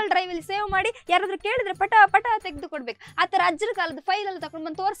ಗೂಗಲ್ ಡ್ರೈವ್ ಅಲ್ಲಿ ಸೇವ್ ಮಾಡಿ ಯಾರಾದ್ರೂ ಕೇಳಿದ್ರೆ ಪಟ ತೆಗೆದು ಕೊಡ್ಬೇಕು. ಆ ತರ ಅಜ್ಜರ ಕಾಲದ ಫೈಲ್ ಎಲ್ಲ ತಗೊಂಡು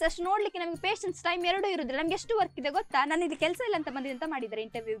ಬಂದು ತೋರಿಸಿ ಅಷ್ಟು ನೋಡ್ಲಿಕ್ಕೆ ನಮಗೆ ಪೇಷನ್ಸ್ ಟೈಮ್ ಎರಡೂ ಇರುದಿಲ್ಲ. ನಮ್ಗೆ ಎಷ್ಟು ವರ್ಕ್ ಇದೆ ಗೊತ್ತಾ? ನಾನು ಇಲ್ಲಿ ಕೆಲಸ ಇಲ್ಲ ಅಂತ ಬಂದಿದೆ ಅಂತ ಮಾಡಿದ್ದಾರೆ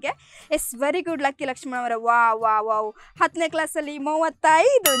ಇಂಟರ್ವ್ಯೂಗೆ. S, very good lucky Lakshman ಅವರ. ವಾವ್ 10ನೇ ಕ್ಲಾಸ್ ಅಲ್ಲಿ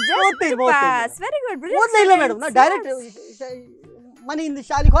 35 ಪಾಸ್. Very good. ಓದ್ಲಿಲ್ಲ ಮೇಡಮ್, ನಾ ಡೈರೆಕ್ಟ್ ಮನೆಯಿಂದ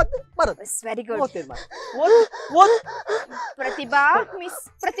ಶಾಲೆಗೆ ಹೋದ್ ಬರೋದು. Very good. Pratibha, miss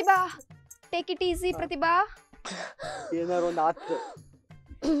Pratibha, take it easy. ಪ್ರತಿಭಾ, ಏನಾರು ಒಂದು ಆತು.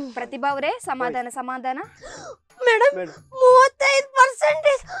 ಪ್ರತಿಭಾ ಅವರೇ, ಸಮಾಧಾನ ಮೇಡಮ್.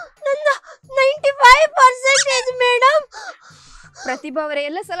 35%, ನನ್ನ 95% ಮೇಡಮ್. ಪ್ರತಿಭಾ ಅವರೇ,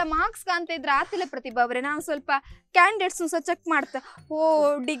 ಎಲ್ಲ ಸಲ ಮಾರ್ಕ್ಸ್ ಕಾಣ್ತಾ ಇದ್ರೆ ಆತಿಲ್ಲ ಪ್ರತಿಭಾ ಅವರೇ. ನಾವು ಸ್ವಲ್ಪ ಕ್ಯಾಂಡಿಡೇಟ್ಸ್ ಸಹ ಚೆಕ್ ಮಾಡ್ತಾ.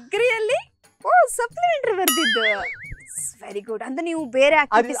 ಡಿಗ್ರಿಯಲ್ಲಿ ಸಪ್ಲಿಮೆಂಟರಿ ಬರ್ದಿದ್ದು. Very good. ಅಂದ್ರೆ ನೀವು ಬೇರೆ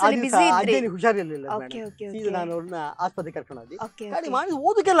ಆಕ್ಟಿವಿಟೀಸ್ ಅಲ್ಲಿ ಬಿಸಿ ಇದ್ರಿ. ಹುಷಾರಿರಲಿಲ್ಲ ಮೇಡಮ್. ಈಗ ನಾನು ಅವ್ರನ್ನ ಆಸ್ಪತ್ರೆಗೆ ಕರ್ಕೊಂಡು ಹೋಗಿ ಗಾಡಿ ಮಾಡಿ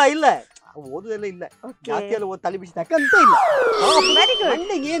ಓದಕ್ಕೆಲ್ಲ ಇಲ್ಲ, ಓದೋದೆಲ್ಲ ಇಲ್ಲ, ಜಾಸ್ತಿ ಎಲ್ಲ ಓದ್ ತಲೆ ಬಿಸಿ ತಕ್ಕಂತ ಇಲ್ಲ. Very good.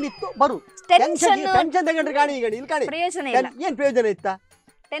 ಮಂಡಿಗೆ ಏನಿತ್ತು ಬರು, ಟೆನ್ಷನ್ ತಗೊಂಡ್ರೆ ಗಾಡಿ ಇಲ್ಲಿ ಗಾಡಿ ಪ್ರಯೋಜನ ಇಲ್ಲ. ಏನ್ ಪ್ರಯೋಜನ ಇತ್ತ?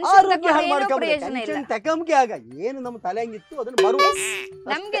 ಟೆನ್ಷನ್ ತಕಂಗೆ ಆಗ ಏನು ನಮ್ಮ ತಲೆ ಹಂಗಿತ್ತು ಅದನ್ನ ಬರು.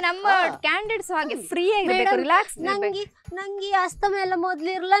 ನಮ್ಗೆ ನಮ್ಮ ಕ್ಯಾಂಡಿಡೇಟ್ಸ್ ಹಾಗೆ ಫ್ರೀ ಆಗಿರ್ಬೇಕು, ರಿಲ್ಯಾಕ್ಸ್. ನಂಗೆ ಅಸ್ತಮ ಎಲ್ಲ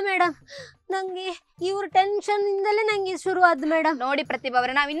ಮೊದ್ಲಿರಲ್ಲ ಮೇಡಮ್. ನಂಗೆ ಇವ್ರ ಟೆನ್ಷನ್ ಇಂದಲೇ ನಂಗೆ ಶುರು ಆದ್ ಮೇಡಮ್. ನೋಡಿ ಪ್ರತಿಭಾ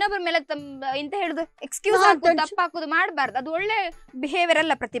ಅವರೇ, ನಾವ್ ಇನ್ನೊಬ್ಬರ ಮೇಲೆ ಇಂತ ಹೇಳುದು ಎಕ್ಸ್ಕ್ಯೂಸ್ ಹಾಕುದು, ತಪ್ಪಾಕುದು ಮಾಡಬಾರ್ದು. ಅದು ಒಳ್ಳೆ ಬಿಹೇವಿಯರ್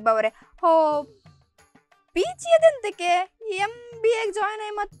ಅಲ್ಲ ಪ್ರತಿಭಾ ಅವರೇ. PG ಅದೆಂತಕ್ಕೆ MBA ಜಾಯಿನ್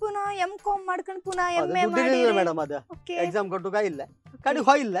ಆಗಿ ಮತ್ ಪುನಃ M.Com ಮಾಡ್ಕೊಂಡು ಪುನಃ MA ಮಾಡಿ ಮೇಡಮ್. ಅದ ಎಕ್ಸಾಮ್ ಕೊಟ್ಟು ಇಲ್ಲ ಕಡಿ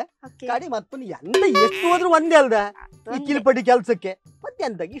ಹೋಯಿಲ್ಲ ಕಡಿ ಮತ್ ಪುನಃ ಎಂತ ಎಷ್ಟು ಹೋದ್ರು ಒಂದೇ ಅಲ್ದ ಈ ಕಿಲ್ಪಟ್ಟಿ ಕೆಲ್ಸಕ್ಕೆ ಮತ್ತೆ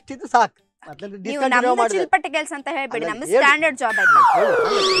ಎಂತ ಇಷ್ಟಿದ್ದು ಸಾಕು. ಚಿಲ್ಪಟ್ಟೆ ಕೆಲಸ ಅಂತ ಹೇಳ್ಬೇಡಿ, ನಮ್ದು ಸ್ಟ್ಯಾಂಡರ್ಡ್ ಜಾಬ್ ಆಯ್ತು.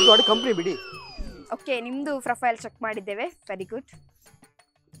 ದೊಡ್ಡ ಕಂಪನಿ ಬಿಡಿ. ಓಕೆ, ನಿಮ್ದು ಪ್ರೊಫೈಲ್ ಚೆಕ್ ಮಾಡಿದ್ದೇವೆ. Very good.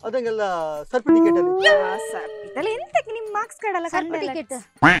 ಅದಂಗೆಲ್ಲ ಸರ್ಟಿಫಿಕೇಟ್ ಅಲ್ಲಿ ಇದೆಲ್ಲ ಎಂತಕ್ಕೆ ನಿಮ್ಮ ಮಾರ್ಕ್ಸ್ ಕಾರ್ಡ್ ಅಲ್ಲ?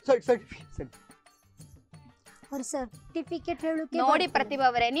 ಸರ್ಟಿಫಿಕೇಟ್ ಹೇಳುಕೆ ನೋಡಿ ಪ್ರತಿಭಾ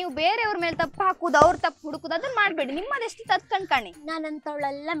ಅವರೇ, ನೀವು ಬೇರೆಯವ್ರ ಮೇಲೆ ತಪ್ಪು ಹಾಕುದು, ಅವ್ರ ತಪ್ಪು ಹುಡುಕುದು ಅದನ್ನ ಮಾಡ್ಬೇಡಿ. ನಿಮ್ಮದೆಷ್ಟು ತತ್ಕಂಡ್ ಕಾಣಿ.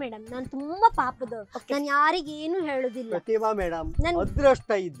 ನಾನಂತವಳಲ್ಲ ಮೇಡಮ್, ನಾನು ತುಂಬಾ ಪಾಪದವಳು. ನಾನು ಯಾರಿಗೆ ಏನು ಹೇಳುದಿಲ್ಲ. ಪ್ರತಿಭಾ ಮೇಡಮ್, ಅದೃಷ್ಟ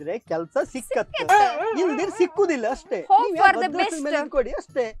ಇದ್ರೆ ಕೆಲಸ ಸಿಕ್ಕತ್ತೆ, ಇಲ್ದಿರ ಸಿಕ್ಕುದಿಲ್ಲ ಅಷ್ಟೇ. ಕೊಡಿ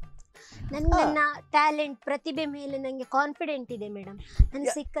ಅಷ್ಟೇ. ನನ್ನ ಟ್ಯಾಲೆಂಟ್ ಪ್ರತಿಭೆ ಮೇಲೆ ನಂಗೆ ಕಾನ್ಫಿಡೆಂಟ್ ಇದೆ ಮೇಡಮ್. ನನ್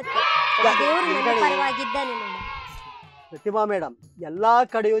ಸಿಕ್ಕತ್ತೆ, ದೇವರು ನನ್ನ ಪರವಾಗಿದ್ದಾನೆ ಮೇಡಮ್. ಪ್ರತಿಭಾ ಮೇಡಮ್, ಎಲ್ಲಾ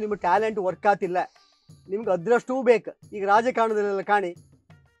ಕಡೆಯೂ ನಿಮ್ಮ ಟ್ಯಾಲೆಂಟ್ ವರ್ಕ್ ಆತಿಲ್ಲ, ನಿಮ್ಗೆ ಅದೃಷ್ಟವೂ ಬೇಕು. ಈಗ ರಾಜಕಾರಣದಲ್ಲೆಲ್ಲ ಕಾಣಿ,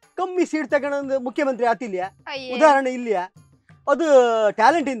 ಕಮ್ಮಿ ಸೀಟ್ ತಗೊಂಡು ಮುಖ್ಯಮಂತ್ರಿ ಆತಿಲ್ಯಾ, ಉದಾಹರಣೆ ಇಲ್ಲಿಯಾ, ಅದು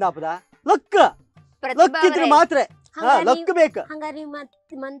ಟ್ಯಾಲೆಂಟ್ ಇಂದ ಆಪದ. ಲಕ್ ಇದ್ರೆ ಮಾತ್ರ, ಲಕ್ ಬೇಕು.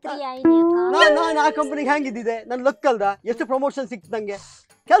 ಮಂತ್ರಿ ನಾನು ಆ ಕಂಪನಿಗೆ ಹೆಂಗಿದ್ದಿದೆ, ನನ್ ಲಕ್ ಅಲ್ದ, ಎಷ್ಟು ಪ್ರಮೋಷನ್ ಸಿಕ್ತು ನಂಗೆ,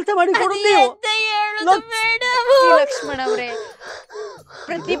 ಕೆಲಸ ಮಾಡಿ ಕೊಡೋದು ನೀವು. ಲಕ್ಷ್ಮಣ್ ಅವರೇ,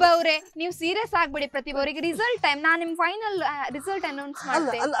 ಪ್ರತಿಭಾ ಅವರೇ, ನೀವು ಸೀರಿಯಸ್ ಆಗ್ಬೇಡಿ. ಪ್ರತಿಭಾ ಅವರಿಗೆ ರಿಸಲ್ಟ್ ಟೈಮ್ ನಾನು ನಿಮ್ ಫೈನಲ್ ರಿಸಲ್ಟ್ ಅನೌನ್ಸ್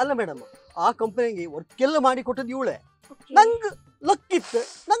ಮಾಡ್ತೇನೆ. ಅಲ್ಲ ಮೇಡಮ್, ಆ ಕಂಪನಿಗೆ ವರ್ಕ್ ಎಲ್ಲ ಮಾಡಿ ಕೊಟ್ಟದ್ದು ಇವಳೆ. ನಂಗೆ ಲಕ್ ಇತ್ತು,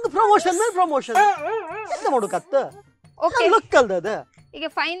 ನಂಗೆ ಪ್ರಮೋಷನ್ ಮೇಲೆ ಪ್ರಮೋಷನ್ ಎಂತ ಮಾಡೋಕತ್ತ. ಲಕ್ ಅಲ್ದ ಅದ. ಈಗ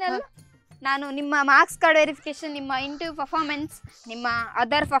ಫೈನಲ್ ನಾನು ನಿಮ್ಮ ಮಾರ್ಕ್ಸ್ ಕಾರ್ಡ್ ವೆರಿಫಿಕೇಶನ್, ನಿಮ್ಮ ಇಂಟರ್ವ್ಯೂ ಪರ್ಫಾರ್ಮೆನ್ಸ್, ನಿಮ್ಮ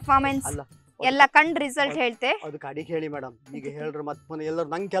ಅದರ್ ಪರ್ಫಾರ್ಮೆನ್ಸ್ ಎಲ್ಲ ಕಂಡ್ ರಿಸಲ್ಟ್ ಹೇಳ್ತೆ. ಅದು ಕಡಿಗೆ ಹೇಳಿ ಮೇಡಮ್, ಈಗ ಹೇಳ್ರಿ ಮತ್ತೆ ಎಲ್ಲರೂ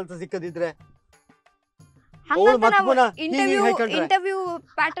ನಂಗೆ ಕೆಲಸ ಸಿಕ್ಕದಿದ್ರೆ ಹಂಗಂತ ನಾವು ಇಂಟರ್ವ್ಯೂ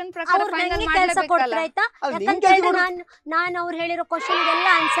ಪ್ಯಾಟರ್ನ್ ಪ್ರಕಾರ ಫೈನಲ್ ಮಾಡಲೇಬೇಕಲ್ಲ ಆಯ್ತಾ? ಯಾಕಂತ ನಾನು ಅವ್ರು ಹೇಳಿರೋ ಕ್ವಶನ್ ಎಲ್ಲ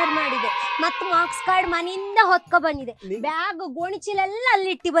ಆನ್ಸರ್ ಮಾಡಿದೆ. ಮತ್ತೆ ಮಾರ್ಕ್ಸ್ ಕಾರ್ಡ್ ಮನೆಯಿಂದ ಹೊತ್ಕೊ ಬಂದಿದೆ, ಬ್ಯಾಗ್ ಗೋಣಿಚೀಲೆಲ್ಲ ಅಲ್ಲಿ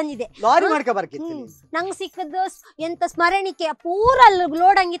ಇಟ್ಟಿ ಬಂದಿದೆ. ನಂಗೆ ಸಿಕ್ಕದ್ದು ಎಂತ ಸ್ಮರಣಿಕೆ ಪೂರ ಅಲ್ಲಿ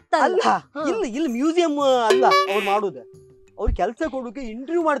ಲೋಡ್ ಹಂಗಿತ್ತಲ್ಲ. ಇಲ್ಲಿ ಮ್ಯೂಸಿಯಂ ಅಲ್ಲ ಅವ್ರು ಮಾಡುದು, ಅವ್ರು ಕೆಲಸ ಕೊಡೋಕೆ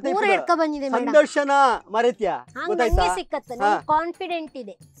ಇಂಟರ್ವ್ಯೂ ಮಾಡ್ತಾ ಬಂದಿದೆ ಸಂದರ್ಶನ ಮರೆತ್ಯಾ ಸಿಕ್ಕತ್ತೆ. ಕಾನ್ಫಿಡೆಂಟ್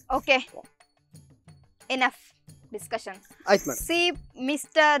ಇದೆ. Okay, enough discussion. ಆಯ್ತು madam. C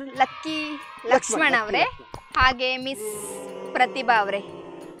mister lucky Lakshman ಅವರೇ ಹಾಗೆ ಮಿಸ್ ಪ್ರತಿಭಾ ಅವರೇ,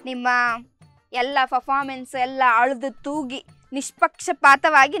 ನಿಮ್ಮ ಎಲ್ಲ ಪರ್ಫಾರ್ಮೆನ್ಸ್ ಎಲ್ಲ ಅಳ್ದು ತೂಗಿ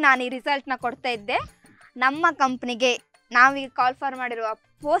ನಿಷ್ಪಕ್ಷಪಾತವಾಗಿ ನಾನು ಈ ರಿಸಲ್ಟ್ನ ಕೊಡ್ತಾ ಇದ್ದೆ. ನಮ್ಮ ಕಂಪ್ನಿಗೆ ನಾವೀಗ ಕಾಲ್ ಫಾರ್ ಮಾಡಿರುವ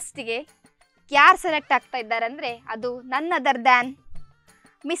ಪೋಸ್ಟ್ಗೆ ಯಾರು ಸೆಲೆಕ್ಟ್ ಆಗ್ತಾ ಇದ್ದಾರೆ ಅಂದರೆ ಅದು ನನ್ other than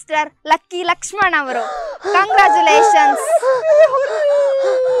mister lucky Lakshman ಅವರು. ಕಂಗ್ರ್ಯಾಚುಲೇಷನ್ಸ್.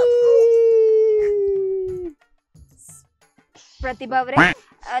 ಪ್ರತಿಭಾ ಅವರೇ,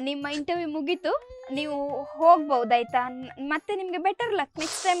 ನಿಮ್ಮ ಇಂಟರ್ವ್ಯೂ ಮುಗೀತು, ನೀವು ಹೋಗ್ಬಹುದಾಯ್ತಾ? ಮತ್ತೆ ನಿಮ್ಗೆ ಬೆಟರ್ ಲಕ್.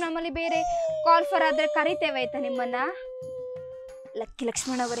 ನೆಕ್ಸ್ಟ್ ಟೈಮ್ ನಮ್ಮಲ್ಲಿ ಬೇರೆ ಕಾಲ್ ಫಾರ್ ಆದ್ರೆ ಕರಿತೇವೆ ಆಯ್ತಾ ನಿಮ್ಮನ್ನ. ಲಕ್ಕಿ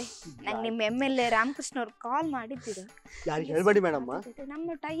ಲಕ್ಷ್ಮಣ್ ಅವರೇ, ನಂಗೆ ನಿಮ್ಮ MLA ರಾಮಕೃಷ್ಣ ಅವ್ರು ಕಾಲ್ ಮಾಡಿದ್ದೀರಾ? ಯಾರಿಗೆ ಹೇಳ್ಬೇಡಿ ಮೇಡಮ್, ನಮ್ಮ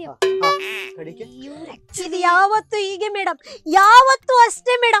ಟೈಅಪ್ ಇದು ಯಾವತ್ತು ಹೀಗೆ ಮೇಡಮ್, ಯಾವತ್ತು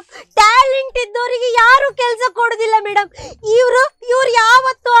ಅಷ್ಟೇ ಮೇಡಮ್. ಟ್ಯಾಲೆಂಟ್ ಇದ್ದವರಿಗೆ ಯಾರು ಕೆಲಸ ಕೊಡುದಿಲ್ಲ ಮೇಡಮ್. ಇವ್ರು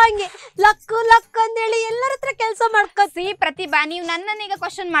ಯಾವತ್ತು ಹಂಗೆ ಲಕ್ ಲಕ್ ಅಂತೇಳಿ ಎಲ್ಲರ ಹತ್ರ ಕೆಲಸ ಮಾಡ್ಕೋಸಿ. ಪ್ರತಿಭಾ, ನೀವು ನನ್ನನ್ನೀಗ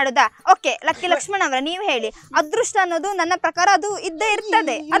ಕ್ವಶನ್ ಮಾಡುದಾ? ಓಕೆ ಲಕ್ಕಿ ಲಕ್ಷ್ಮಣ್ ಅವರ, ನೀವು ಹೇಳಿ. ಅದೃಷ್ಟ ಅನ್ನೋದು ನನ್ನ ಪ್ರಕಾರ ಅದು ಇದ್ದೇ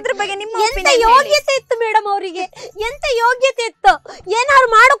ಇರ್ತದೆ, ಅದ್ರ ಬಗ್ಗೆ ನಿಮ್ಮ ಎಂತ ಯೋಗ್ಯತೆ ಇತ್ತು ಮೇಡಮ್ ಅವರಿಗೆ? ಎಂತ ಯೋಗ್ಯತೆ ಇತ್ತು? ಏನಾರು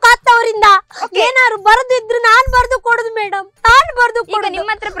ಮಾಡೋಕಾತ್ತ ಅವರಿಂದ? ಏನಾರು ಬರೆದಿದ್ರು ನಾನ್ ಬರ್ದು ಕೊಡುದು ಮೇಡಮ್, ನಾನ್ ಬರ್ದು ಕೊಡುದು. ನಿಮ್ಮ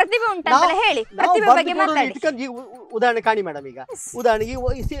ಹತ್ರ ಪ್ರತಿಭೆ ಉಂಟಂತಲ್ಲ, ಹೇಳಿ ಪ್ರತಿಭೆ ಬಗ್ಗೆ ಮಾತಾಡಿ. ಉದಾಹರಣೆ ಕಾಣಿ ಮೇಡಮ್, ಈಗ ಉದಾಹರಣೆಗೆ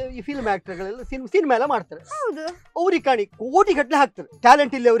ಈ ಫಿಲ್ಮ್ ಆಕ್ಟರ್ಗಳೆಲ್ಲ ಸಿನಿಮಾ ಎಲ್ಲ ಮಾಡ್ತಾರೆ. ಅವ್ರಿಗೆ ಕಾಣಿ ಕೋಟಿ ಗಟ್ಟಲೆ ಹಾಕ್ತಾರೆ.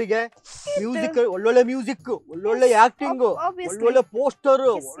 ಟ್ಯಾಲೆಂಟ್ ಇಲ್ಲ ಅವರಿಗೆ. ಮ್ಯೂಸಿಕ್, ಒಳ್ಳೊಳ್ಳೆ ಮ್ಯೂಸಿಕ್, ಒಳ್ಳೊಳ್ಳೆ ಆಕ್ಟಿಂಗ್, ಒಳ್ಳೊಳ್ಳೆ ಪೋಸ್ಟರ್,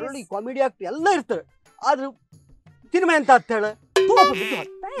 ಒಳ್ಳೊಳ್ಳೆ ಕಾಮಿಡಿ ಆಕ್ಟ್ ಎಲ್ಲ ಇರ್ತಾರೆ. ಆದ್ರೆ ಸಿನಿಮಾ ಎಂತ ಅಂತ ಹೇಳ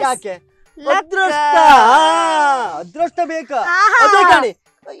ಯಾಕೆ? ಅದೃಷ್ಟ ಬೇಕಾ? ಅದೇ ಕಾಣಿ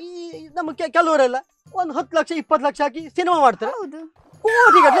ನಮ್ಮ ಕೆಲವರೆಲ್ಲ ಒಂದು 10 ಲಕ್ಷ 20 ಲಕ್ಷ ಹಾಕಿ ಸಿನಿಮಾ ಮಾಡ್ತಾರೆ.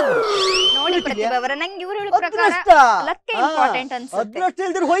 ಕೋಟಿ ಗಟ್ಟಲೆ ನೋಡಿ ಪ್ರತಿಭಾ ಅವರ, ನಂಗೆ ಇವರು ಹೇಳೋ ಪ್ರಕಾರ ಲಕ್ ಇಂಪಾರ್ಟೆಂಟ್ ಅನ್ಸುತ್ತೆ. ಅದೃಷ್ಟ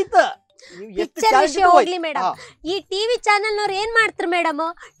ಇಲ್ದಿರ ಹೋಯ್ತಾ? ಪಿಕ್ಚರ್ ವಿಷಯ ಹೋಗ್ಲಿ ಮೇಡಮ್, ಈ ಟಿವಿ ಚಾನೆಲ್ ನವ್ರು ಏನ್ ಮಾಡ್ತಾರ ಮೇಡಮ್?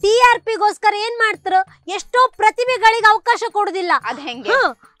 TRP ಗೋಸ್ಕರ ಏನ್ ಮಾಡ್ತಾರ? ಎಷ್ಟೋ ಪ್ರತಿಭೆಗಳಿಗೆ ಅವಕಾಶ ಕೊಡುದಿಲ್ಲ. ಅದ್ ಹೆಂಗೆ?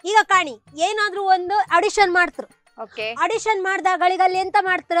 ಈಗ ಕಾಣಿ, ಏನಾದ್ರೂ ಒಂದು ಆಡಿಷನ್ ಮಾಡ್ತಾರ. ಆಡಿಷನ್ ಮಾಡಿದಾಗಳಿಗೆ ಅಲ್ಲಿ ಎಂತ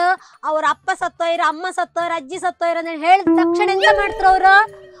ಮಾಡ್ತಾರ? ಅವ್ರ ಅಪ್ಪ ಸತ್ತೋಯ್ರ, ಅಮ್ಮ ಸತ್ತೋಯ್ರ, ಅಜ್ಜಿ ಸತ್ತೋಯ್ರ ಅಂತ ಹೇಳಿದ ತಕ್ಷಣ ಎಂತ ಮಾಡ್ತಾರ?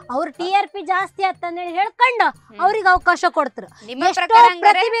 ಅವ್ರ TRP ಜಾಸ್ತಿ ಅಂತಂದೇಳಿ ಹೇಳ್ಕೊಂಡು ಅವ್ರಿಗೆ ಅವಕಾಶ ಕೊಡ್ತಾರ.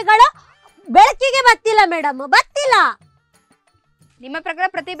 ಪ್ರತಿಭೆಗಳು ಬೆಳಕಿಗೆ ಬತ್ತಿಲ್ಲ ಮೇಡಮ್, ಬತ್ತಿಲ್ಲ. ನಿಮ್ಮ ಪ್ರಕಾರ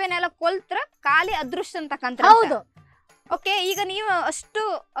ಪ್ರತಿಭೆನೆಲ್ಲ ಕೊಲ್ತ್ರ ಖಾಲಿ ಅದೃಷ್ಟ ಅಂತಕ್ಕಂತ? ಹೌದು. ಓಕೆ, ಈಗ ನೀವು ಅಷ್ಟು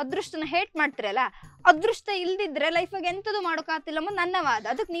ಅದೃಷ್ಟನ ಹೇಟ್ ಮಾಡ್ತಿರಲ್ಲ, ಅದೃಷ್ಟ ಇಲ್ದಿದ್ರೆ ಲೈಫಾಗ ಎಂತದು ಮಾಡೋಕಾತಿಲ್ಲ ನನ್ನ ವಾದ.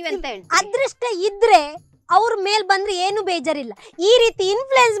 ಅದಕ್ಕೆ ನೀವೆಂತ ಹೇಳಿ? ಅದೃಷ್ಟ ಇದ್ರೆ ಅವ್ರ ಮೇಲ್ ಬಂದ್ರೆ ಏನು ಬೇಜಾರಿಲ್ಲ. ಈ ರೀತಿ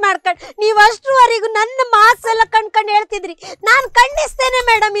ಇನ್ಫ್ಲೂಯೆನ್ಸ್ ಮಾಡ್ಕೊಂಡು ನೀವು ಅಷ್ಟರವರೆಗೂ ನನ್ನ ಮಾಸ್ ಎಲ್ಲ ಕಂಡ್ಕೊಂಡು ಹೇಳ್ತಿದ್ರಿ. ನಾನು ಖಂಡಿಸ್ತೇನೆ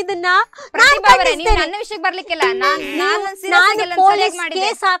ಮೇಡಮ್ ಇದನ್ನ. ನನ್ನ ವಿಷಯಕ್ಕೆ ಬರ್ಲಿಕ್ಕಿಲ್ಲ,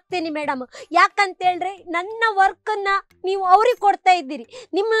 ಕೇಸ್ ಹಾಕ್ತೇನೆ ಮೇಡಮ್. ಯಾಕಂತ ಹೇಳಿದ್ರೆ ನನ್ನ ವರ್ಕ್ ಅನ್ನ ನೀವು ಅವ್ರಿಗೆ ಕೊಡ್ತಾ ಇದ್ದೀರಿ.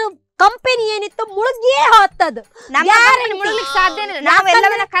 ನಿಮ್ಮ ಕಂಪನಿ ಏನಿತ್ತು ಮುಳುಗಿಯೇ ಹೋಗ್ತದು. ಮುಳುಗ್ಲಿಕ್ಕೆ ಸಾಧ್ಯ ಇಲ್ಲ.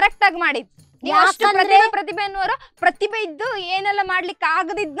 ನಾವೆಲ್ಲವನ್ನ ಕರೆಕ್ಟ್ ಆಗಿ ಮಾಡಿ ಪ್ರತಿಭೆ ಅನ್ನೋರು ಪ್ರತಿಭೆ ಇದ್ದು ಏನೆಲ್ಲ ಮಾಡ್ಲಿಕ್ಕೆ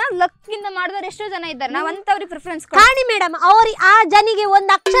ಆಗದಿದ್ನ ಲಕ್ ಇಂದ ಮಾಡಿದವರು ಎಷ್ಟೋ ಜನ ಇದ್ದಾರೆ. ನಾವ್ ಅಂತವ್ರಿಗೆ ಪ್ರಿಫರೆನ್ಸ್ ಕಾಣಿ ಮೇಡಮ್. ಅವ್ರಿಗೆ ಆ ಜನಿಗೆ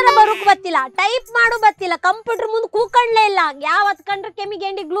ಒಂದ್ ಅಕ್ಷರ ಬರೋಕ್ ಬತ್ತಿಲ್ಲ, ಟೈಪ್ ಮಾಡು ಬತ್ತಿಲ್ಲ, ಕಂಪ್ಯೂಟರ್ ಮುಂದೆ ಕೂಕೊಂಡ್ಲೇ ಇಲ್ಲ. ಯಾವತ್ ಕಂಡ್ರೆ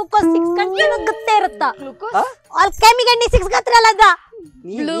ಕೆಮಿಗೆಂಡಿ ಗ್ಲೂಕೋಸ್ 6 ಗಂಟೆ ಗತ್ತೆ ಇರುತ್ತ. ಕೆಮಿಗೆಂಡಿ 6 ಗತ್ರಲ್ಲ ಅದ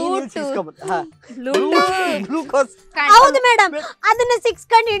ಹೌದು ಮೇಡಮ್. ಅದನ್ನ 6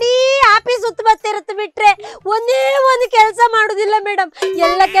 ಗಂಟೆ ಇಡೀ ಆಫೀಸ್ ಸುತ್ತ ಬತ್ತಿರುತ್ತೆ. ಬಿಟ್ರೆ ಒಂದೇ ಒಂದು ಕೆಲಸ ಮಾಡುದಿಲ್ಲ ಮೇಡಮ್.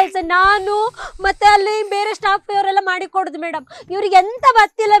 ಎಲ್ಲ ಕೆಲಸ ನಾನು ಮತ್ತೆ ಅಲ್ಲಿ ಬೇರೆ ಸ್ಟಾಫ್ ಅವರೆಲ್ಲ ಮಾಡಿ ಕೊಡುದು ಮೇಡಮ್. ಇವ್ರಿಗೆ ಎಂತ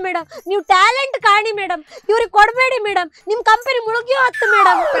ಬತ್ತಿಲ್ಲ ಮೇಡಮ್. ನೀವು ಟ್ಯಾಲೆಂಟ್ ಕಾಣಿ ಮೇಡಮ್, ಇವ್ರಿಗೆ ಕೊಡ್ಬೇಡಿ ಮೇಡಮ್. ನಿಮ್ ಕಂಪನಿ ಮುಳುಗಿಯೋ ಹತ್ತು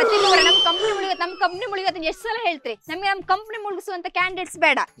ಮೇಡಮ್. ನಮ್ ಕಂಪನಿ ಮುಳುಗತ್ತ ಎಷ್ಟು ಸಲ ಹೇಳ್ತೀರಿ? ನಮ್ಗೆ ನಮ್ ಕಂಪನಿ ಮುಳುಗಿಸುವಂತ ಕ್ಯಾಂಡಿಡೇಟ್ಸ್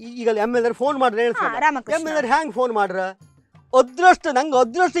ಬೇಡ. ಈಗ MLA ಫೋನ್ ಮಾಡ್ರೆ MLA ಹ್ಯಾಂಗ್ ಫೋನ್ ಮಾಡ್ರ? ಅದೃಷ್ಟ, ನಂಗೆ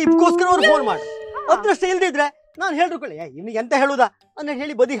ಅದೃಷ್ಟ ಇದಕ್ಕೋಸ್ಕರ ಅವ್ರು ಫೋನ್ ಮಾಡಿ. ಅದೃಷ್ಟ ಇಲ್ದಿದ್ರೆ ನಾನು ಹೇಳ್ಕೊಳ್ಳಿ ಇವ್ನಿಗೆ ಎಂತ ಹೇಳುದಾ ಅಂತ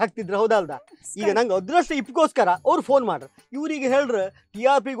ಹೇಳಿ ಬದಿಗೆ ಹಾಕ್ತಿದ್ರು. ಹೌದಲ್ದ? ಈಗ ನಂಗೆ ಅದೃಷ್ಟ ಇದಕ್ಕೋಸ್ಕರ ಅವ್ರು ಫೋನ್ ಮಾಡ್ರ. ಇವ್ರಿಗೆ ಹೇಳ್ರ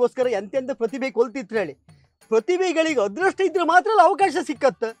TRPಗೋಸ್ಕರ ಎಂತೆಂತ ಪ್ರತಿಭೆ ಕೊಲ್ತಿತ್ತು ಹೇಳಿ. ಪ್ರತಿಭೆಗಳಿಗೆ ಅದೃಷ್ಟ ಇದ್ರೆ ಮಾತ್ರ ಅವಕಾಶ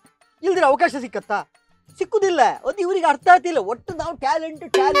ಸಿಕ್ಕತ್ತ, ಇಲ್ದಿರ ಅವಕಾಶ ಸಿಕ್ಕತ್ತಾ? ಸಿಕ್ಕುದಿಲ್ಲ. ಅದು ಇವ್ರಿಗೆ ಅರ್ಥ ಆಗ್ತಿಲ್ಲ. ಒಟ್ಟು ನಾವು ಟ್ಯಾಲೆಂಟ್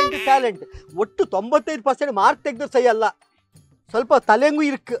ಟ್ಯಾಲೆಂಟ್ ಟ್ಯಾಲೆಂಟ್ ಒಟ್ಟು 95% ಮಾರ್ಕ್ ತೆಗೆದ್ರೆ ಸೈ ಅಲ್ಲ. ಸ್ವಲ್ಪ ತಲೆಂಗೂ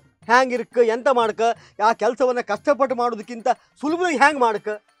ಇರ್ಕ, ಹ್ಯಾಂಗ್ ಇರ್ಕ, ಎಂತ ಮಾಡ್ಕ, ಆ ಕೆಲಸವನ್ನ ಕಷ್ಟಪಟ್ಟು ಮಾಡೋದಕ್ಕಿಂತ ಸುಲಭವಾಗಿ ಹ್ಯಾಂಗ್ ಮಾಡ್ಕ.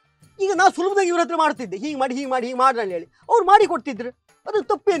 ಈಗ ನಾವು ಸುಲಭವಾಗಿ ಇವ್ರ ಹತ್ರ ಮಾಡ್ತಿದ್ದೆ, ಹೀಗೆ ಮಾಡಿ ಹೀಗೆ ಮಾಡಿ ಹೀಗೆ ಮಾಡ್ರ ಹೇಳಿ ಅವ್ರು ಮಾಡಿ ಕೊಡ್ತಿದ್ರು. ಅದು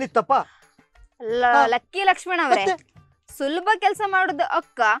ತಪ್ಪೇನಿತ್ತಪ್ಪ? ಲಕ್ಕಿ ಲಕ್ಷ್ಮಣ್ ಅವರೇ, ಸುಲಭ ಕೆಲಸ ಮಾಡುದು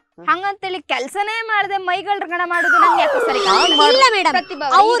ಅಕ್ಕ, ಹಂಗಂತೇಳಿ ಕೆಲಸನೇ ಮಾಡದೆ ಮೈಗಳ್ಗಣ ಮಾಡುದು ನಂಗೆ ಯಾಕೋ ಸರಿ ಇಲ್ಲ ಮೇಡಮ್,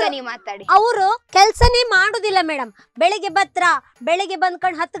 ನೀವು ಮಾತಾಡಿ. ಅವರು ಕೆಲ್ಸನೇ ಮಾಡುದಿಲ್ಲ ಮೇಡಮ್. ಬೆಳಿಗ್ಗೆ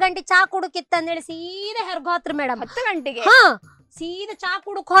ಬಂದ್ಕೊಂಡು 10 ಗಂಟೆ ಚಾ ಕುಡುಕಿತ್ತ ಅಂದೇಳಿ ಸೀದಾ ಹೊರಗೋತ್ರ ಮೇಡಮ್. 10 ಗಂಟೆಗೆ ಸೀದಾ ಚಾ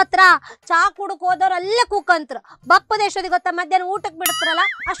ಕುಡುಕ್ ಹೋತ್ರ. ಚಾ ಕುಡುಕ್ ಹೋದವ್ರ ಅಲ್ಲೇ ಕೂಕಂತ್ರ. ಬಪ್ಪದ ಎಷ್ಟೊತ್ತಿಗೆ ಗೊತ್ತಾ, ಮಧ್ಯಾಹ್ನ ಊಟಕ್ಕೆ ಬಿಡ್ತಾರಲ್ಲ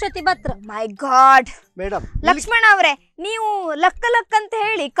ಅಷ್ಟೊತ್ತಿ ಬತ್ರ. ಮೈ ಗಾಡ್ ಮೇಡಮ್, ಲಕ್ಷ್ಮಣ ಅವ್ರೆ, ನೀವು ಲಕ್ಕ ಅಂತ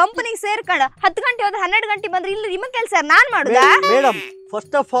ಹೇಳಿ ಕಂಪನಿಗೆ ಸೇರ್ಕೊಂಡ 10 ಗಂಟೆ ಹೋದ್ರೆ 12 ಗಂಟೆ ಬಂದ್ರೆ ಇಲ್ಲಿ ನಿಮ್ಮ ಕೆಲಸ ನಾನ್ ಮಾಡುದಾ? ಮೇಡಮ್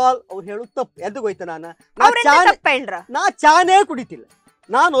ಫಸ್ಟ್ ಆಫ್ ಆಲ್ ಅವ್ರು ಹೇಳುದು ತಪ್ಪು. ಎದ್ದು ಹೋಯ್ತ ನಾ ಚಾನೇ ಕುಡಿತಿಲ್ಲ,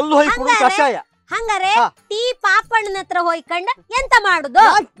 ನಾನು ಒಲ್ಲು ಹೋಗಿ ಕುಡಿದು ಕಷಾಯ. ಹಂಗಾರೆ ಟೀ ಪಾಪಣ್ಣನ ಹತ್ರ ಹೋಯ್ಕಂಡ ಎಂತ ಮಾಡುದು?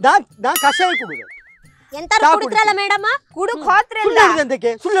 ನಾ ಕಷಾಯ ಕುಡುದು. ಎಂತ ಕುಡಿದ್ರಲ್ಲ ಮೇಡಮ್, ಕುಡುಕ್ ಹೋತ್ರಲ್ಲ.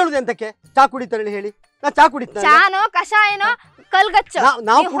 ಸುಳ್ಳು ಹೇಳುದು ಎಂತಕ್ಕೆ? ಚಾ ಕುಡಿತಾಳೆ ಹೇಳಿ, ನಾ ಚಾ ಕುಡಿತ. ಚಾನೋ ಕಷಾಯನೋ ಕಲ್ಗಚ್ಚ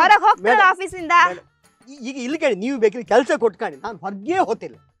ಹೊರಗೆ ಹೋಗ್ತಾರ ಆಫೀಸಿಂದ. ಈಗ ಇಲ್ಲಿ ಕೇಳಿ, ನೀವು ಬೇಕಿದ್ರೆ ಕೆಲಸ ಕೊಟ್ಕೊಂಡು ನಾನು ಹೊರಗೆ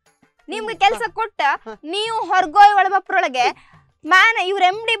ಹೋತಿಲ್ಲ. ನಿಮ್ಗೆ ಕೆಲಸ ಕೊಟ್ಟ ನೀವು ಹೊರಗೋಯ್ ಒಳಬಪ್ರೊಳಗೆ ಇವ್ರ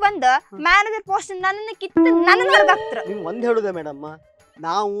MD ಬಂದ ಮ್ಯಾನೇಜರ್ ಪೋಸ್ಟ್ ನನ್ನ ಕಿತ್ತು ನನ್ನ ಹೊರಗಾಕ್ತಾರ. ನಿಮ್ ಒಂದ್ ಹೇಳುದ ಮೇಡಮ್,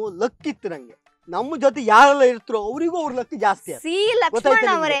 ನಾವು ಲಕ್ ಇತ್ತು ನಂಗೆ. ನಮ್ಮ ಜೊತೆ ಯಾರೆಲ್ಲ ಇರ್ತರೋ ಅವರಿಗೂ ಅವ್ರ ಲಕ್ ಜಾಸ್ತಿ.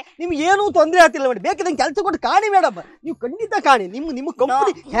 ನಿಮ್ಗೆ ಏನು ತೊಂದ್ರೆ ಆಗ್ತಿಲ್ಲ ಮೇಡಮ್. ಬೇಕಾದಂಗೆ ಕೆಲಸ ಕೊಟ್ಟು ಕಾಣಿ ಮೇಡಮ್, ನೀವು ಖಂಡಿತ ಕಾಣಿ. ನಿಮ್ಮ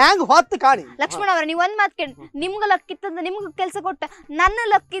ಕಂಪನಿ ಹ್ಯಾಂಗ್ ಹೊತ್ತು ಕಾಣಿ. ಲಕ್ಷ್ಮಣ ಅವರೇ, ನೀವು ಒಂದ್ ಮಾತು ಕೇಳಿ, ನಿಮ್ಗೆ ಲಕ್ ಇತ್ತಂದ್ರೆ ನಿಮ್ಗೆ ಕೆಲಸ ಕೊಟ್ಟ ನನ್ನ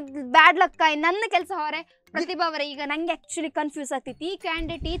ಲಕ್ ಇದ್ ಬ್ಯಾಡ್ ಲಕ್ ಆಯ್ ನನ್ನ ಕೆಲಸ ಅವರೇ. ಪ್ರತಿಭಾ ಅವರೇ, ಈಗ ನಂಗೆ ಆಕ್ಚುಲಿ ಕನ್ಫ್ಯೂಸ್ ಆಗ್ತೈತಿ ಈ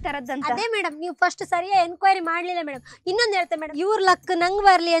ಕ್ಯಾಂಡಿಡೇಟ್ ಈ ತರದಂತ. ಅದೇ ಮೇಡಮ್, ನೀವು ಫಸ್ಟ್ ಸರಿಯಾಗಿ ಎನ್ಕ್ವೈರಿ ಮಾಡ್ಲಿಲ್ಲ ಮೇಡಮ್. ಇನ್ನೊಂದು ಹೇಳ್ತೇನೆ ಮೇಡಮ್, ಇವ್ರ ಲಕ್ ನಂಗ್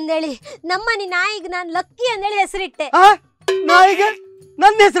ಬರ್ಲಿ ಅಂದೇಳಿ ನಮ್ಮನಿ ನಾಯಿಗೆ ನಾನು ಲಕ್ಕಿ ಅಂದೇಳಿ ಹೆಸರಿಟ್ಟೆ. ನಾಯಿಗೆ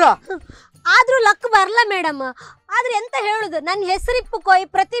ನನ್ನ ಹೆಸರ? ಆದ್ರೂ ಲಕ್ ಬರ್ಲ ಮೇಡಮ್. ಆದ್ರೆ ಎಂತ ಹೇಳುದು, ನನ್ನ ಹೆಸರಿಪ್ಪುಕೋಯ್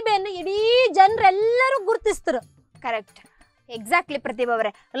ಪ್ರತಿಭೆಯನ್ನು ಇಡೀ ಜನರೆಲ್ಲರೂ ಗುರುತಿಸ್ತರು. ಕರೆಕ್ಟ್, ಎಕ್ಸಾಕ್ಟ್ಲಿ ಪ್ರತಿಭಾ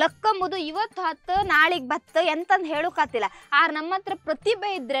ಅವರೇ. ಲಕ್ ಎಂಬುದು ಇವತ್ತು ಹತ್ತು ನಾಳಿಗೆ ಬತ್ತು ಎಂತಂದು ಹೇಳೋಕಾತಿಲ್ಲ. ಆದ್ರೆ ನಮ್ಮ ಹತ್ರ ಪ್ರತಿಭೆ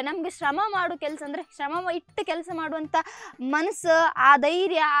ಇದ್ರೆ, ನಮ್ಗೆ ಶ್ರಮ ಮಾಡೋ ಕೆಲಸ ಅಂದ್ರೆ ಶ್ರಮ ಇಟ್ಟು ಕೆಲಸ ಮಾಡುವಂತ ಮನಸ್ಸು, ಆ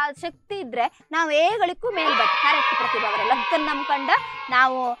ಧೈರ್ಯ, ಆ ಶಕ್ತಿ ಇದ್ರೆ ನಾವು ಏಗಳಿಗೂ ಮೇಲ್ಬಟ್ಟು. ಕರೆಕ್ಟ್ ಪ್ರತಿಭಾ ಅವರೇ, ಲಕ್ಕನ್ ನಂಬ್ಕೊಂಡ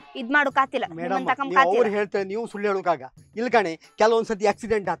ನಾವು ಇದ್ ಮಾಡೋಕಾತಿಲ್ಲ. ಅವ್ರು ಹೇಳ್ತಾರೆ ನೀವು ಸುಳ್ಳು ಹೇಳೋಕಾಗ. ಇಲ್ಲಿ ಕಾಣೆ, ಕೆಲವೊಂದ್ಸತಿ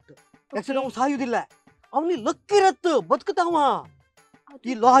ಆಕ್ಸಿಡೆಂಟ್ ಆಗ್ತು. ಆಕ್ಸಿಡೆಂಟ್ ಸಾಯುದಿಲ್ಲ, ಅವನಿಗೆ ಲಕ್ ಇರತ್ತು, ಬದುಕುತ್ತಾವ.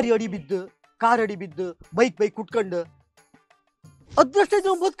 ಈ ಲಾರಿ ಅಡಿ ಬಿದ್ದು, ಕಾರ್ ಅಡಿ ಬಿದ್ದು, ಬೈಕ್ ಕುಟ್ಕೊಂಡು ಅದೃಷ್ಟ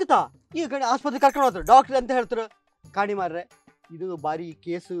ಇದ್ರೆ ಬದುಕುತ್ತಾ. ಈ ಕಡೆ ಆಸ್ಪತ್ರೆ ಕರ್ಕೊಂಡು ಹೋದ್ರು. ಡಾಕ್ಟರ್ ಅಂತ ಹೇಳ್ತಾರ, ಕಾಣಿ ಮಾರ್ರೆ ಇದು ಬಾರಿ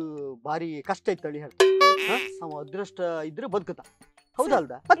ಕೇಸು ಬಾರಿ ಕಷ್ಟ ಇತ್ತು ಹೇಳ್ತಾರೆ. ಅವ ಅದೃಷ್ಟ ಇದ್ರೆ ಬದುಕುತ್ತಾ.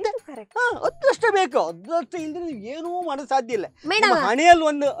 ಹೌದಲ್ದ? ಮತ್ತೆ ಅದೃಷ್ಟ ಬೇಕು. ಅದೃಷ್ಟ ಇಲ್ದ್ರೆ ನೀವು ಏನೂ ಮಾಡೋ ಸಾಧ್ಯ ಇಲ್ಲ. ಹಣೆಯಲ್ಲಿ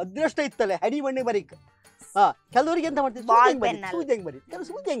ಒಂದು ಅದೃಷ್ಟ ಇತ್ತಲ್ಲ, ಹಡಿ ಮಣ್ಣೆ ಬರೀಕ್. ಕೆಲವರಿಗೆ ಎಂತ ಮಾಡ್ತೀವಿ, ಸೂಜಿ ಹೆಂಗ್ ಬರೀ, ಕೆಲವು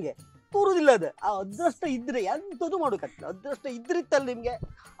ಸೂಜಿ ಹೆಂಗೆ ತೂರುದಿಲ್ಲ. ಅದು ಆ ಅದೃಷ್ಟ ಇದ್ರೆ ಎಂತದು ಮಾಡೋಕತ್ತಿಲ್ಲ. ಅದೃಷ್ಟ ಇದ್ರಿತ್ತಲ್ಲ ನಿಮ್ಗೆ,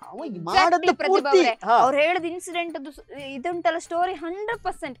 ಅವ್ರು ಹೇಳಿದ ಇನ್ಸಿಡೆಂಟ್ ಇದುಂಟಲ್ಲ ಸ್ಟೋರಿ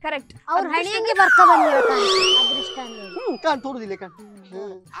 100% ಕರೆಕ್ಟ್. ಅವ್ರ ಹಣಿಯಂಗೆ ಬರ್ತಾ ಬಂದಿರತ್ತ ಅದೃಷ್ಟ ತೋರುದಿಲ್ಲ.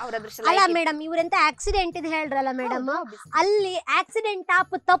 ಅಲ್ಲ ಮೇಡಮ್, ಇವ್ರೆಂತ ಆಕ್ಸಿಡೆಂಟ್ ಇದು ಹೇಳ್ರಲ್ಲ ಮೇಡಮ್, ಅಲ್ಲಿ ಆಕ್ಸಿಡೆಂಟ್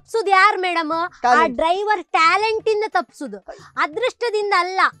ತಪ್ಸುದು ಯಾರು ಮೇಡಮ್? ಆ ಡ್ರೈವರ್ ಟ್ಯಾಲೆಂಟ್ ಇಂದ ತಪ್ಸುದು, ಅದೃಷ್ಟದಿಂದ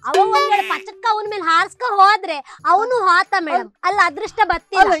ಅಲ್ಲ. ಅವ ಒಂದ್ ವೇಳೆ ಪಚಕ್ಕ ಅವನ ಮೇಲೆ ಹಾರ್ಸ್ಕ ಹೋದ್ರೆ ಅವನು ಹೋತ ಮೇಡಮ್. ಅಲ್ಲ ಅದೃಷ್ಟ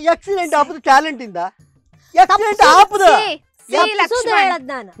ಬತ್ತಿಲ್ಲ. ಆಕ್ಸಿಡೆಂಟ್ ಆಪುದು ಟ್ಯಾಲೆಂಟ್ ಇಂದ. ಆಕ್ಸಿಡೆಂಟ್ ಆಪುದು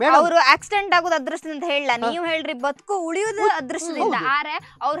ಅವರು ಆಕ್ಸಿಡೆಂಟ್ ಆಗೋದು ಅದೃಷ್ಟದಿಂದ ಅಂತ ಹೇಳ. ನೀವು ಹೇಳ್ರಿ ಬದುಕು ಉಳಿಯೋದು ಅದೃಷ್ಟದಿಂದ. ಆದ್ರೆ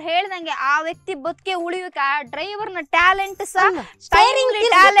ಅವ್ರು ಹೇಳ್ದಂಗೆ ಆ ವ್ಯಕ್ತಿ ಬದುಕೆ ಉಳಿಯೋಕೆ ಆ ಡ್ರೈವರ್ ನ ಟ್ಯಾಲೆಂಟ್ ಸಹ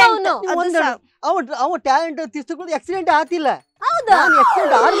ಅವ ಟ್ಯಾಲೆಂಟ್ ತಿಳ್ಕೊಂಡು ಆಕ್ಸಿಡೆಂಟ್ ಆತಿಲ್ಲ.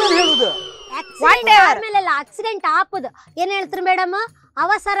 ಆಕ್ಸಿಡೆಂಟ್ ಆಪುದು ಏನ್ ಹೇಳ್ತಾರೆ ಮೇಡಮ್?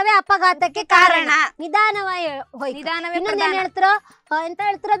 ಅವಸರವೇ ಅಪಘಾತಕ್ಕೆ ಕಾರಣ. ನಿಧಾನವೇ ಹೇಳ್ತಾರ. ಎಂತ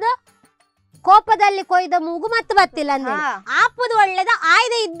ಹೇಳ್ತಾರದು? ಕೋಪದಲ್ಲಿ ಕೊಯ್ದ ಮೂಗು ಮತ್ತೆ ಬತ್ತಿಲ್ಲ ಅಂದ್ರೆ ಆಪುದು ಒಳ್ಳೇದ,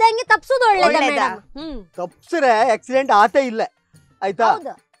 ಆಯ್ದ ಇದ್ದಂಗೆ ತಪ್ಸುದು ಒಳ್ಳೇದ. ತಪ್ಸ್ರೆ ಆಕ್ಸಿಡೆಂಟ್ ಆತೇ ಇಲ್ಲ, ಆಯ್ತಾ?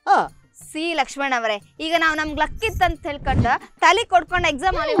 ಸಿ ಲಕ್ಷ್ಮಣ್ ಅವರೇ, ಈಗ ನಾವು ನಮ್ಗೆ ಲಕ್ ಇತ್ತಂತ ಹೇಳ್ಕೊಂಡ ತಲೆ ಕೊಡ್ಕೊಂಡ್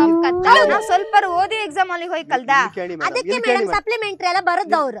ಎಕ್ಸಾಮ್ ಅಲ್ಲಿ ಹೋಗ್ಕತ್ತ, ನಾವು ಸ್ವಲ್ಪ ಓದಿ ಎಕ್ಸಾಮ್ ಅಲ್ಲಿ ಹೋಗಿ ಕಲ್ದ. ಅದಕ್ಕೆ ಮೇಡಮ್ ಸಪ್ಲಿಮೆಂಟರಿ ಎಲ್ಲ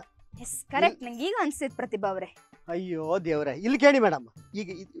ಬರುದು ಅವ್ರು. ಎಸ್ ಕರೆಕ್ಟ್, ನಂಗೆ ಈಗ ಅನ್ಸಿತ್ ಪ್ರತಿಭಾ ಅವ್ರೆ. ಅಯ್ಯೋ ದೇವ್ರೆ, ಇಲ್ಲಿ ಕೇಳಿ ಮೇಡಮ್, ಈಗ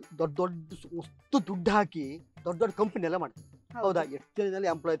ದೊಡ್ಡ ವಸ್ತು ದುಡ್ಡು ಹಾಕಿ ದೊಡ್ಡ ಕಂಪನಿ ಎಲ್ಲ ಮಾಡ್ತಾರೆ. ಹೌದಾ? ಎಷ್ಟು ಜನದಲ್ಲಿ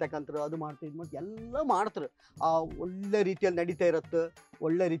ಎಂಪ್ಲಾಯ್ ತಕಂತಾರೆ, ಅದು ಮಾಡ್ತಾರೆ, ಇದು ಮಾಡ್ತಾರೆ, ಎಲ್ಲ ಮಾಡ್ತಾರೆ. ಆ ಒಳ್ಳೆ ರೀತಿಯಲ್ಲಿ ನಡೀತಾ ಇರತ್ತೆ,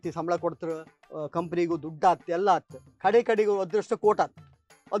 ಒಳ್ಳೆ ರೀತಿ ಸಂಬಳ ಕೊಡ್ತಾರೆ, ಕಂಪ್ನಿಗೂ ದುಡ್ಡು ಆತ್, ಎಲ್ಲ ಆತ್. ಕಡೆಗೂ ಅದೃಷ್ಟ ಕೋಟ್ ಆತ್.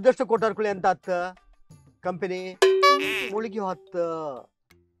 ಅದೃಷ್ಟ ಕೋಟಾರ್ಕೊಳ್ಳಿ ಅಂತ ಆತ್, ಕಂಪನಿ ಮುಳುಗಿ ಹೊತ್ತ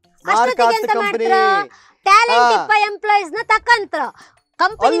ಕಂಪನಿ ಎಂಪ್ಲಾಯೀಸ್ ನ ತಕಂತ್ರ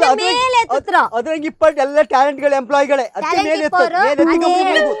ಅದ್ರಂಗ 20 ಎಲ್ಲ ಟ್ಯಾಲೆಂಟ್ ಗಳ ಎಂಪ್ಲಾಯಿಗಳೇ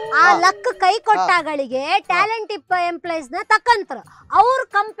ಆ ಲಕ್ ಕೈ ಕೊಟ್ಟಾಗಳಿಗೆ ಟ್ಯಾಲೆಂಟ್ ಎಂಪ್ಲಾಯೀಸ್ ನ ತಕಂತ್ರ ಅವ್ರ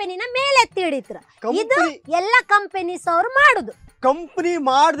ಕಂಪನಿನ ಮೇಲೆತ್ತಿ ಹಿಡಿತ್ರ. ಇದು ಎಲ್ಲ ಕಂಪನೀಸ್ ಅವ್ರು ಮಾಡುದು. ಕಂಪನಿ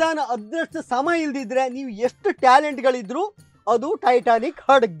ಮಾಡ್ದಾನ ಅದೃಷ್ಟ ಸಮ ಇಲ್ದಿದ್ರೆ ನೀವು ಎಷ್ಟು ಟ್ಯಾಲೆಂಟ್ ಗಳಿದ್ರು ಅದು ಟೈಟಾನಿಕ್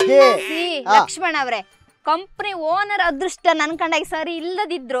ಹಡ್ಗೆ. ಲಕ್ಷ್ಮಣ್ ಅವ್ರೆ, ಕಂಪನಿ ಓನರ್ ಅದೃಷ್ಟ ನನ್ ಕಂಡಾಗ ಸರಿ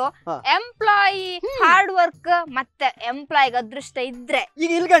ಇಲ್ಲದಿದ್ರು ಎಂಪ್ಲಾಯಿ ಹಾರ್ಡ್ ವರ್ಕ್ ಮತ್ತೆ ಎಂಪ್ಲಾಯಿಗೆ ಅದೃಷ್ಟ ಇದ್ರೆ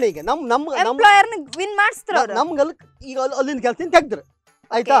ಈಗ ಇಲ್ಗಣಿ ಈಗ ನಮ್ಮ ಎಂಪ್ಲಾಯರ್ ವಿನ್ ಮಾಡಿಸ್ತಾರ ನಮ್ಗೆ ಈಗ ಅಲ್ಲಿಂದ ಕೆಲಸ ತೆಗ್ದ್ರು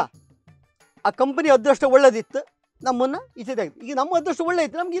ಆಯ್ತಾ ಆ ಕಂಪನಿ ಅದೃಷ್ಟ ಒಳ್ಳೇದಿತ್ತು ನಮ್ಮನ್ನ ಈಚೆ ತೆಗ್ದು ಈಗ ನಮ್ಮ ಅದೃಷ್ಟ ಒಳ್ಳೆ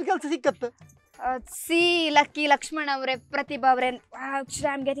ಇತ್ತು ನಮ್ಗೆ ಇಲ್ಲಿ ಕೆಲಸ ಸಿಕ್ಕತ್ತು ಸಿ ಲಕ್ಕಿ ಲಕ್ಷ್ಮಣ್ ಅವರೇ ಪ್ರತಿಭಾ ಅವರೇ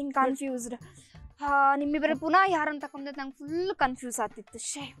ಐ ಆಮ್ ಗೆಟಿಂಗ್ ಕನ್ಫ್ಯೂಸ್ಡ್ ನಿಮ್ಮಿಬ್ಬರ ಪುನಃ ಯಾರಂತ ತಕೊಂಡ್ ನಂಗೆ ಫುಲ್ ಕನ್ಫ್ಯೂಸ್ ಆಗ್ತಿತ್ತು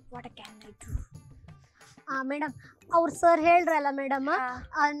ಶೇ what a can I do madam ಅವ್ರು ಸರ್ ಹೇಳ್ರಲ್ಲ ಮೇಡಮ್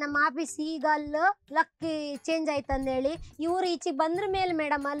ನಮ್ಮ ಆಫೀಸ್ ಈಗ ಅಲ್ಲಿ ಲಕ್ ಚೇಂಜ್ ಆಯ್ತಂದೇಳಿ ಇವ್ರು ಈಚೆಗೆ ಬಂದ್ರ ಮೇಲೆ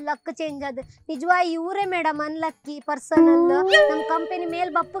ಮೇಡಮ್ ಅಲ್ಲಿ ಲಕ್ ಚೇಂಜ್ ಆದ ನಿಜವಾಗಿ ಇವರೇ ಮೇಡಮ್ ಅನ್ಲಕ್ಕಿ ಪರ್ಸನ್ ಅಲ್ಲ ನಮ್ಮ company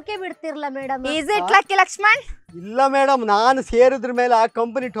mail ಬಪ್ಪಕ್ಕೆ ಬಿಡ್ತಿರ್ಲ madam is it lucky Lakshman ಇಲ್ಲ ಮೇಡಮ್ ನಾನು ಸೇರಿದ್ರ ಮೇಲೆ ಆ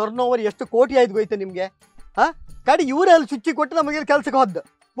ಕಂಪನಿ ಟರ್ನ್ ಓವರ್ ಎಷ್ಟು ಕೋಟಿ ಆಯ್ತು ಗೊತ್ತಾ ನಿಮ್ಗೆ ಕಡೆ ಇವರೇ ಅಲ್ಲಿ ಚುಚ್ಚಿ ಕೊಟ್ಟು ನಮಗೆ ಕೆಲ್ಸಕ್ಕೆ ಹೋದ್ದು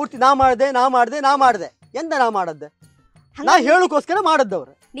ಪೂರ್ತಿ ನಾ ಮಾಡ್ದೆ ಎಂತ ನಾ ಮಾಡದ್ದೆ ನಾ ಹೇಳೋಕೋಸ್ಕರ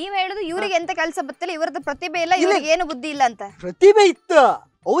ಮಾಡದ್ದವ್ರು ನೀವ್ ಹೇಳುದು ಇವ್ರಿಗೆ ಎಂತ ಕೆಲಸ ಬತ್ತಿಲ್ಲ ಇವ್ರದ್ದು ಪ್ರತಿಭೆ ಇಲ್ಲ ಇವ್ರಿಗೆ ಏನು ಬುದ್ಧಿ ಇಲ್ಲ ಅಂತ ಪ್ರತಿಭೆ ಇತ್ತು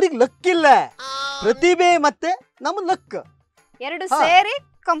ಅವ್ರಿಗೆ ಲಕ್ ಇಲ್ಲ ಪ್ರತಿಭೆ ಮತ್ತೆ ನಮ್ಮ ಲಕ್ ಎರಡು ಸೇರಿ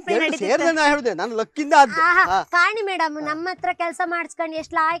ಕಂಪನಿ ಸೇರಿದೆ ನಾ ಹೇಳುದೆ ನಾನು ಲಕ್ಕಿಂದ ಕಾಣಿ ಮೇಡಮ್ ನಮ್ಮ ಹತ್ರ ಕೆಲಸ ಮಾಡಿಸ್ಕೊಂಡು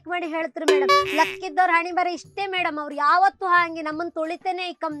ಎಷ್ಟು ಲಾಯ್ಕ್ ಮಾಡಿ ಹೇಳ್ತಾರೆ ಮೇಡಮ್ ಲಕ್ ಇದ್ದವ್ರ ಹಣಿ ಬರ ಇಷ್ಟೇ ಮೇಡಮ್ ಅವ್ರು ಯಾವತ್ತೂ ಹಾಗೆ ನಮ್ಮನ್ನ ತೊಳಿತೇನೆ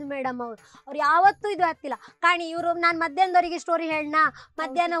ಇಕ್ಕಮ್ದು ಮೇಡಮ್ ಅವ್ರು ಯಾವತ್ತೂ ಇದು ಆಗ್ತಿಲ್ಲ ಕಾಣಿ ಇವ್ರು ನಾನ್ ಮಧ್ಯಾಹ್ನದವರಿಗೆ ಸ್ಟೋರಿ ಹೇಳಣ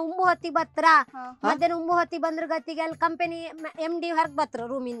ಮಧ್ಯಾಹ್ನ ಉಂಬು ಹೊತ್ತಿಗೆ ಬತ್ರ ಮಧ್ಯಾಹ್ನ ಉಂಬು ಹೊತ್ತಿಗೆ ಬಂದ್ರ ಗತಿಗೆ ಅಲ್ಲಿ ಕಂಪನಿ MD ಹೊರಗ್ ಬತ್ರ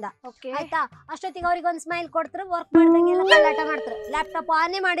ರೂಮಿಂದ ಆಯ್ತಾ ಅಷ್ಟೊತ್ತಿಗೆ ಅವ್ರಿಗೆ ಒಂದ್ ಸ್ಮೈಲ್ ಕೊಡ್ತಾರೆ ವರ್ಕ್ ಮಾಡ್ದಂಗೆಲ್ಲ ಕಳ್ಳಾಟ ಮಾಡ್ತಾರೆ ಲ್ಯಾಪ್ಟಾಪ್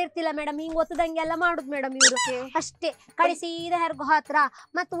ಆನೇ ಮಾಡಿರ್ತಿಲ್ಲ ಮೇಡಮ್ ಹಿಂಗ್ ಒತ್ತದಂಗೆಲ್ಲ ಮಾಡುದು ಮೇಡಮ್ ಇವ್ರು ಅಷ್ಟೇ ಕಡೆ ಸೀದಾ ಹೆರ್ಗು ಹತ್ರ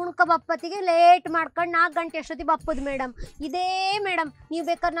ಮತ್ತೆ ಉಣ್ಕ ಬಪ್ಪತ್ತಿಗೆ ಲೇಟ್ ಮಾಡ್ಕೊಂಡು 4 ಗಂಟೆ ಅಷ್ಟೊತ್ತಿಗೆ ಬಪ್ಪದು ಮೇಡಮ್ ಇದೇ ಮೇಡಮ್ ನೀವು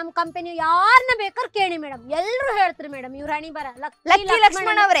ಬೇಕಾದ್ರೆ ನಮ್ಮ ಕಂಪನಿ ಯಾರನ್ನ ಬೇಕಾದ್ರೆ ಕೇಳಿ ಮೇಡಮ್ ಎಲ್ಲರೂ ಹೇಳ್ತಾರೆ ಮೇಡಮ್ ಇವ್ರ ಹಣಿ ಬರ ಲಕ್ಕಿ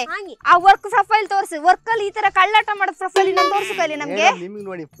ಲಕ್ಷ್ಮಣ್ ಅವರೇ ಆ ವರ್ಕ್ ಪ್ರೊಫೈಲ್ ತೋರಿಸಿ ವರ್ಕ್ ಅಲ್ಲಿ ಈ ತರ ಕಳ್ಳಾಟ ಮಾಡೋದ್ ಪ್ರೊಫೈಲ್ ಇನ್ನೊಂದು ತೋರಿಸಕಲಿ ನಮ್ಗೆ ನಿಮ್ಗೆ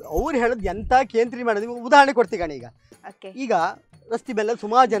ನೋಡಿ ಅವ್ರು ಹೇಳೋದು ಎಂತ ಕೇಂದ್ರೀ ಮಾಡೋದು ನಿಮ್ಗೆ ಉದಾಹರಣೆ ಕೊಡ್ತೀವಿ ಕಣ ಈಗ ರಸ್ತೆ ಮೇಲೆ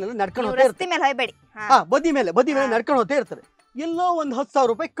ಸುಮಾರು ಜನ ನಡ್ಕೊಂಡು ಹೋಗ್ತಾ ರಸ್ತೆ ಮೇಲೆ ಹೋಗ್ಬೇಡಿ ಬದಿ ಮೇಲೆ ನಡ್ಕೊಂಡು ಹೋಗ್ತಾ ಇರ್ತಾರೆ ಎಲ್ಲೋ ಒಂದ್ 10,000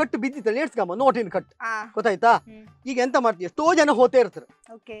 ರೂಪಾಯಿ ಕಟ್ಟು ಬಿದ್ದಿತ್ತು ನೇಡ್ಸ್ಕಮ್ಮ ನೋಟಿನ ಕಟ್ಟು ಗೊತ್ತಾಯ್ತಾ ಈಗ ಎಂತ ಮಾಡ್ತೀವಿ ಎಷ್ಟೋ ಜನ ಹೋಗ್ತಾ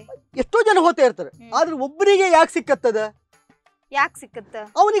ಇರ್ತಾರೆ ಆದ್ರೆ ಒಬ್ಬರಿಗೆ ಯಾಕೆ ಸಿಕ್ಕತ್ತದ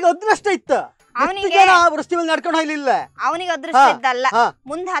ಅವನಿಗೆ ಅದೃಷ್ಟ ಇತ್ತ ರಸ್ತೆ ಮೇಲೆ ನಡ್ಕೊಂಡು ಹೋಗ್ಲಿಲ್ಲ ಅವನಿಗೆ ಅದೃಷ್ಟ ಇದ್ದಲ್ಲ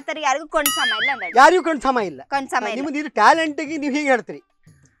ಮುಂದೆ ಹಾತರ ಯಾರಿಗೂ ಯಾರಿಗೂ ಕಣ್ ಸಮ ಇಲ್ಲ ನಿಮ್ದು ಇದು ಟ್ಯಾಲೆಂಟ್ ಗೆ ನೀವ್ ಹೀಗೆ ಹೇಳ್ತೀರಿ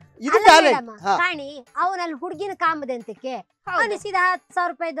ಇದು ಟ್ಯಾಲೆಂಟ್ ಕಾಣಿ ಅವನಲ್ಲಿ ಹುಡುಗಿನ ಕಾಮದಂತಕ್ಕೆ ಸೀದಾ 10,000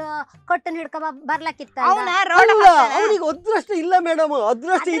 ರೂಪಾಯಿದ ಕೊಟ್ಟನ್ ಹಿಡ್ಕ ಬರ್ಲಕ್ಕಿತ್ತ ಅವನಿಗೆ ಅದೃಷ್ಟ ಇಲ್ಲ ಮೇಡಮ್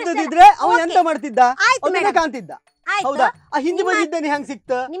ಅದೃಷ್ಟ ಇದ್ದದಿದ್ರೆ ಅವ ಎಂತ ಮಾಡ್ತಿದ್ದ ಕಾಣ್ತಿದ್ದ ಹೌದಾ ಆ ಹಿಂದೆ ಬದಿದ್ದಾನೆ ಹೆಂಗ್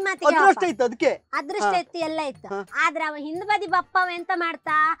ಸಿಕ್ತ ಅದೃಷ್ಟ ಇತ್ತು ಅದಕ್ಕೆ ಅದೃಷ್ಟ ಇತ್ತು ಎಲ್ಲ ಇತ್ತು ಆದ್ರೆ ಅವ ಹಿಂದ್ ಬದಿ ಬಪ್ಪ ಅವ ಎಂತ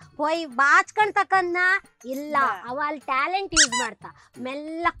ಮಾಡ್ತಾ ಹೋಯ್ ಬಾಚ್ಕೊಂಡ್ ತಕನ್ನ ಇಲ್ಲ ಅವ ಅಲ್ಲಿ ಟ್ಯಾಲೆಂಟ್ ಯೂಸ್ ಮಾಡ್ತಾ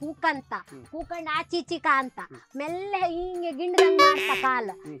ಮೆಲ್ಲ ಕೂಕಂಡ್ ಆಚೀಚಿಕ ಅಂತ ಮೆಲ್ಲ ಹಿಂಗೆ ಗಿಂಡ್ದಂಗ್ ಮಾಡ್ತಾ ಕಾಲ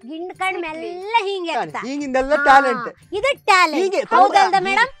ಗಿಂಡ್ಕಂಡ್ ಮೆಲ್ಲ ಹಿಂಗೆ ಹಿಂಗಿಂದೆಲ್ಲ ಟ್ಯಾಲೆಂಟ್ ಇದು ಟ್ಯಾಲೆಂಟ್ ಹೌದಲ್ದ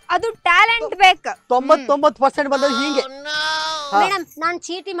ಮೇಡಮ್ ಅದು ಟ್ಯಾಲೆಂಟ್ ಬೇಕು 99% ಬಂದದ್ದು ಹಿಂಗೆ ಮೇಡಮ್ ನಾನ್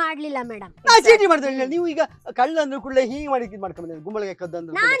ಚೀಟಿ ಮಾಡ್ಲಿಲ್ಲ ಮೇಡಮ್ ನಾ ಚೀಟಿ ಮಾಡ್ದೆ ನೀವು ಈಗ ಕಳ್ಳ ಅಂದ್ರೆ ಕೂಡಲೇ ಹೀಗೆ ಮಾಡಿ ಮಾಡ್ಕೊಂಡ್ ಗುಂಬಳಗೆ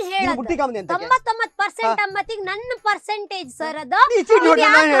ಕದ್ದಂದ್ರೆ ನಾನು ಹೇಳೋದು 99% ಅಮ್ಮತ್ತಿಗೆ ನನ್ನ ಪರ್ಸೆಂಟೇಜ್ ಸರ್ ಅದು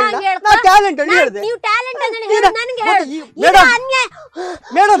ಟ್ಯಾಲೆಂಟ್ ಹೇಳಿದೆ ನೀವು ಟ್ಯಾಲೆಂಟ್ ಅಂದ್ರೆ ನನಗೆ ಹೇಳಿ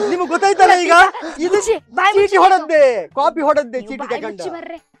ಮೇಡಮ್ ನಿಮಗೆ ಗೊತ್ತಾಯ್ತಲ್ಲ ಈಗ ಇದು ಚೀಟಿ ಹೊಡದ್ದೆ ಕಾಪಿ ಹೊಡದ್ದೆ ಚೀಟಿ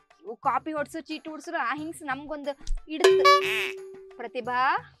ತಗೊಂಡು ಕಾಪಿ ಹೊಡ್ಸು ಚೀಟಿ ಹೊಡ್ಸು ಆ ಹಿಂಗ್ಸ್ ನಮ್ಗೊಂದು ಇಡುತ್ತೆ ಪ್ರತಿಭಾ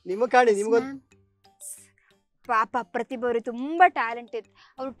ನಿಮ್ಮ ಕಾಣಿ ನಿಮ್ಗೊಂದು ಪಾಪ ಪ್ರತಿಭಾ ಅವ್ರಿಗೆ ತುಂಬಾ ಟ್ಯಾಲೆಂಟ್ ಇತ್ತು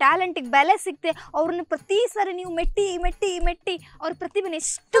ಅವ್ರ ಟ್ಯಾಲೆಂಟಿಗೆ ಬೆಲೆ ಸಿಕ್ತೆ ಅವ್ರನ್ನ ಪ್ರತಿ ಸಾರಿ ನೀವು ಮೆಟ್ಟಿ ಅವ್ರ ಪ್ರತಿಭೆನ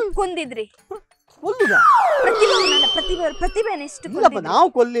ಎಷ್ಟು ಕೊಂದಿದ್ರಿ ಪ್ರತಿಭೆನ ಎಷ್ಟು ನಾವು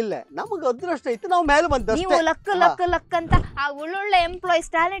ಕೊಲ್ಲಿಲ್ಲ ನಮಗೆ ಅದೃಷ್ಟ ಇತ್ತು ನಾವು ಮೇಲೆ ಬಂದ ನೀವು ಲಕ್ ಅಂತ ಆ ಒಳ್ಳೊಳ್ಳೆ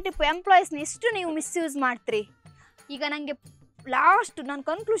ಎಂಪ್ಲಾಯೀಸ್ ಟ್ಯಾಲೆಂಟ್ ಎಂಪ್ಲಾಯೀಸ್ನ ಎಷ್ಟು ನೀವು ಮಿಸ್ಯೂಸ್ ಮಾಡ್ತೀರಿ ಈಗ ನಂಗೆ ಲಾಸ್ಟ್ ನಾನು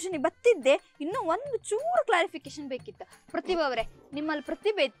ಕನ್ಕ್ಲೂಷನ್ ಬತ್ತಿದ್ದೆ ಇನ್ನೂ ಒಂದು ಚೂರು ಕ್ಲಾರಿಫಿಕೇಶನ್ ಬೇಕಿತ್ತು ಪ್ರತಿಭಾ ಅವರೇ ನಿಮ್ಮಲ್ಲಿ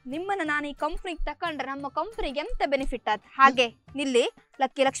ಪ್ರತಿಭೆ ನಿಮ್ಮನ್ನ ನಾನು ಈ ಕಂಪ್ನಿಗೆ ತಕೊಂಡ್ರೆ ನಮ್ಮ ಕಂಪ್ನಿಗೆ ಎಂತ ಬೆನಿಫಿಟ್ ಆತ್ ಹಾಗೆ ನಿಲ್ಲಿ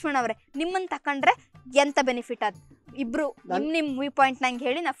ಲಕ್ಕಿ ಲಕ್ಷ್ಮಣ್ ಅವರೇ ನಿಮ್ಮನ್ನ ತಕೊಂಡ್ರೆ ಎಂತ ಬೆನಿಫಿಟ್ ಆತ್ ಇಬ್ರು ನಿಮ್ ವ್ಯೂ ಪಾಯಿಂಟ್ ನಂಗೆ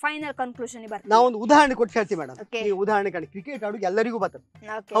ಹೇಳಿ ನಾ ಫೈನಲ್ ಕನ್ಕ್ಲೂಷನ್ ಬರ್ತೀನಿ ನಾವು ಒಂದು ಉದಾಹರಣೆ ಕೊಟ್ಟು ಹೇಳ್ತೀವಿ ಮೇಡಮ್ ಈ ಉದಾಹರಣೆ ಕಾಣಿ ಕ್ರಿಕೆಟ್ ಆಡೋಕೆ ಎಲ್ಲರಿಗೂ ಬರ್ತದೆ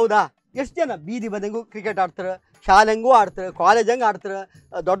ಹೌದಾ ಎಷ್ಟು ಜನ ಬೀದಿ ಬದಂಗೂ ಕ್ರಿಕೆಟ್ ಆಡ್ತಾರೆ ಶಾಲೆಂಗೂ ಆಡ್ತಾರೆ ಕಾಲೇಜಂಗೂ ಆಡ್ತಾರೆ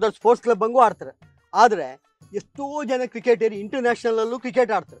ದೊಡ್ಡ ಸ್ಪೋರ್ಟ್ಸ್ ಕ್ಲಬ್ ಹಂಗೂ ಆಡ್ತಾರೆ ಆದ್ರೆ ಎಷ್ಟೋ ಜನ ಕ್ರಿಕೆಟರ್ ಇಂಟರ್ನ್ಯಾಷನಲ್ ಅಲ್ಲೂ ಕ್ರಿಕೆಟ್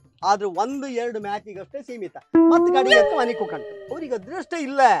ಆಡ್ತಾರೆ ಆದ್ರೆ 1-2 ಮ್ಯಾಚಿಗಷ್ಟೇ ಸೀಮಿತ ಮತ್ತೆ ಗಾಡಿ ಮನೆಗೆ ಹೋಗ್ತಾರೆ ಅವ್ರಿಗೆ ಅದೃಷ್ಟ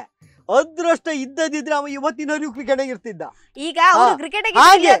ಇಲ್ಲ ಅದೃಷ್ಟ ಇದ್ದದಿದ್ರೆ ಅವ ಇವತ್ತಿನವರೆಗೂ ಕ್ರಿಕೆಟ್ ಇರ್ತಿದ್ದ ಈಗ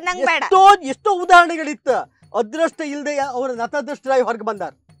ಎಷ್ಟೋ ಉದಾಹರಣೆಗಳಿತ್ತು ಅದೃಷ್ಟ ಇಲ್ಲದೆ ಅವರ ನತದೃಷ್ಟರಾಗಿ ಹೊರಗೆ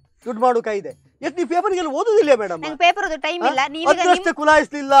ಬಂದಾರ ದುಡ್ಡು ಮಾಡೋ ಕಾಯಿದೆ ಎಷ್ಟು ನೀವು ಪೇಪರ್ಗೆಲ್ಲ ಓದುದಿಲ್ಲ ಮೇಡಮ್ ಅದೃಷ್ಟ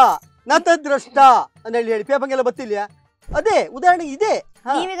ಕುಲಾಯಿಸ್ಲಿಲ್ಲ ನತದೃಷ್ಟ ಅಂತ ಹೇಳಿ ಪೇಪರ್ಗೆಲ್ಲ ಬತ್ತಿಲ್ಲ ಅದೇ ಉದಾಹರಣೆ ಇದೆ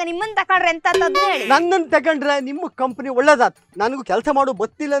ನಿಮ್ಮನ್ನ ತಕೊಂಡ್ರೆ ಎಂತ ನನ್ನನ್ನು ತಕೊಂಡ್ರೆ ನಿಮ್ಮ ಕಂಪನಿ ಒಳ್ಳೇದಾತ್ ನನಗೂ ಕೆಲಸ ಮಾಡೋ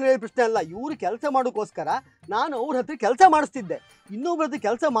ಗೊತ್ತಿಲ್ಲ ಅನ್ನೋ ಪ್ರಶ್ನೆ ಅಲ್ಲ ಇವ್ರು ಕೆಲಸ ಮಾಡೋಕ್ಕೋಸ್ಕರ ನಾನು ಅವ್ರ ಹತ್ರ ಕೆಲಸ ಮಾಡಿಸ್ತಿದ್ದೆ ಇನ್ನೊಬ್ರ ಹತ್ರ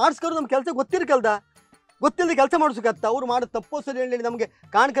ಕೆಲಸ ಮಾಡಿಸ್ಕೊಂಡು ನಮ್ ಕೆಲಸ ಗೊತ್ತಿರ್ಕಲ್ದ ಗೊತ್ತಿಲ್ಲದೆ ಕೆಲಸ ಮಾಡಿಸಕತ್ತ ಅವ್ರು ಮಾಡೋ ತಪ್ಪು ಸರಿ ಹೇಳಿ ನಮ್ಗೆ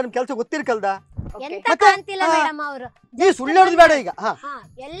ಕಾಣ್ಕ ಕೆಲಸ ಗೊತ್ತಿರ್ಕಲ್ದ ಎಂತ ಕಾಣ್ತಿಲ್ಲ ಮೇಡಮ್ ಅವರು ನೀ ಸುಳ್ಳು ಹೇಳುದು ಬೇಡ ಈಗ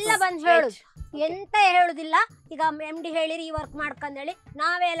ಎಲ್ಲ ಬಂದ್ ಹೇಳುದು ಎಂತ ಹೇಳುದಿಲ್ಲ ಈಗ MD ಹೇಳಿರಿ ಈ ವರ್ಕ್ ಮಾಡ್ಕೊಂಡೇಳಿ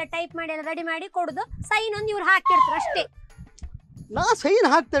ನಾವೇ ಎಲ್ಲ ಟೈಪ್ ಮಾಡಿ ಎಲ್ಲ ರೆಡಿ ಮಾಡಿ ಕೊಡುದು ಸೈನ್ ಒಂದು ಇವ್ರು ಹಾಕಿರ್ತಾರೆ ಅಷ್ಟೇ ನಾ ಸೈನ್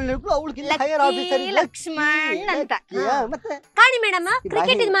ಹಾಕ್ತಾಳೆ ಅವಳಿಗೆ ಹೈಯರ್ ಆಫೀಸರ್ ಲಕ್ಷ್ಮಣ್ ಅಂತ ಮತ್ತೆ ಕಾಣಿ ಮೇಡಮ್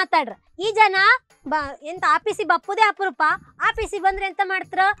ಕ್ರಿಕೆಟ್ ಇದ್ ಮಾತಾಡ್ರ ಈ ಜನ ಎಂತ ಆಫೀಸಿಗೆ ಬಪ್ಪುದೇ ಅಪರೂಪ ಆಫೀಸಿಗೆ ಬಂದ್ರೆ ಎಂತ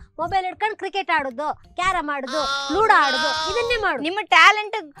ಮಾಡ್ತಾರ ಮೊಬೈಲ್ ಹಿಡ್ಕೊಂಡು ಕ್ರಿಕೆಟ್ ಆಡುದು ಕ್ಯಾರಮ್ ಆಡುದು ಲೂಡೋ ಆಡುದು ಇದನ್ನೇ ಮಾಡುದು ನಿಮ್ಮ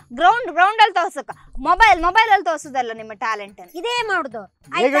ಟ್ಯಾಲೆಂಟ್ ಗ್ರೌಂಡ್ ಅಲ್ಲಿ ತೋರ್ಸಕ ಮೊಬೈಲ್ ಅಲ್ಲಿ ತೋರ್ಸುದಲ್ಲ ನಿಮ್ಮ ಟ್ಯಾಲೆಂಟ್ ಇದೇ ಮಾಡುದು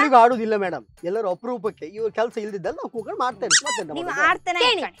ಹೇಗಳಿಗೂ ಆಡುದಿಲ್ಲ ಮೇಡಮ್ ಎಲ್ಲರೂ ಅಪರೂಪಕ್ಕೆ ಇವ್ರ ಕೆಲಸ ಇಲ್ದಿದ್ದಲ್ಲ ನಾವು ಕೂತ್ಕೊಂಡು ಮಾಡ್ತೇವೆ ನೀವು ಆಡ್ತಾನೆ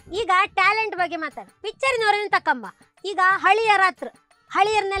ಈಗ ಟ್ಯಾಲೆಂಟ್ ಬಗ್ಗೆ ಮಾತಾಡ ಪಿಕ್ಚರಿನವರನ್ನ ತಕಂಬ ಈಗ ಹಳಿಯರ ಹತ್ರ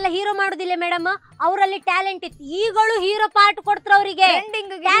ಹಳಿಯರ್ನೆಲ್ಲ ಹೀರೋ ಮಾಡುದಿಲ್ಲ ಮೇಡಮ್ ಅವರಲ್ಲಿ ಟ್ಯಾಲೆಂಟ್ ಇತ್ತು ಈಗಳು ಹೀರೋ ಪಾರ್ಟ್ ಕೊಡ್ತಾರ ಅವರಿಗೆ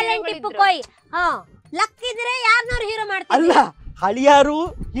ಟ್ಯಾಲೆಂಟ್ ಇಪ್ಪು ಕೊಯ್ ಲಕ್ ಇದ್ರೆ ಯಾರನ್ನಾರು ಹೀರೋ ಮಾಡ್ತಾರೆ ಅಲ್ಲ ಹಳಿಯಾರು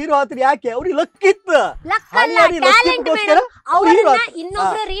ಹೀರೋ ಆತ್ರ ಯಾಕೆ ಅವ್ರಿಗೆ ಲಕ್ ಇತ್ತು ಟ್ಯಾಲೆಂಟ್ ಮೇಡಮ್ ಅವರನ್ನ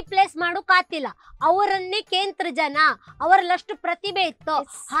ಇನ್ನೊಬ್ರು ರೀಪ್ಲೇಸ್ ಮಾಡೋಕಾತಿಲ್ಲ ಅವರನ್ನೇ ಕೇಂದ್ರ ಜನ ಅವರಲ್ಲಷ್ಟು ಪ್ರತಿಭೆ ಇತ್ತು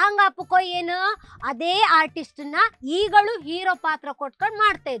ಹಾಂಗ ಅಪ್ಪುಕೊಯ್ ಏನು ಅದೇ ಆರ್ಟಿಸ್ಟ್ ನ ಈಗಳು ಹೀರೋ ಪಾತ್ರ ಕೊಟ್ಕೊಂಡು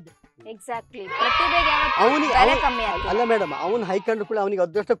ಮಾಡ್ತಾ ಇದ್ರು ಎಕ್ಸಾಕ್ಟ್ಲಿ ಪ್ರತಿಭೆಗೆ ಅವನಿಗೆ ಬೆಲೆ ಕಮ್ಮಿ ಆಗುತ್ತೆ ಅಲ್ಲ ಮೇಡಮ್ ಅವನು ಹೈಕಂಡ್ ಕೂಡ ಅವನಿಗೆ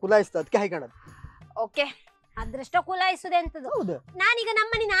ಅದೃಷ್ಟ ಕುಲಾಯಿಸ್ತ ಅದಕ್ಕೆ ಹೈಕಂಡ್ ಓಕೆ ಅದೃಷ್ಟ ಕುಲಾಯಿಸುದೆ ಅಂತದ್ದು ನಾನೀಗ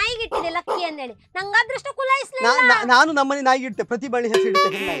ನಮ್ಮನೆ ನಾಯಿಗೆ ಇಟ್ಟಿದೆ ಲಕ್ಕಿ ಅಂದೇಳಿ ನಂಗೆ ಅದೃಷ್ಟ ಕುಲಾಯಿಸ್ಲಿಲ್ಲ ನಾನು ನಮ್ಮನೆ ನಾಯಿಗೆ ಇಟ್ಟೆ ಪ್ರತಿಭೆ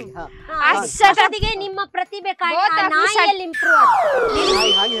ಹೆಸರಿಟ್ಟೆ ಅಷ್ಟೊತ್ತಿಗೆ ನಿಮ್ಮ ಪ್ರತಿಭೆ ನಾಯಿಯಲ್ಲಿ ಇಂಪ್ರೂವ್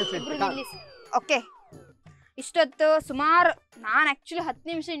ಓಕೆ ಇಷ್ಟೊತ್ತು ಸುಮಾರು ನಾನು ಆಕ್ಚುಲಿ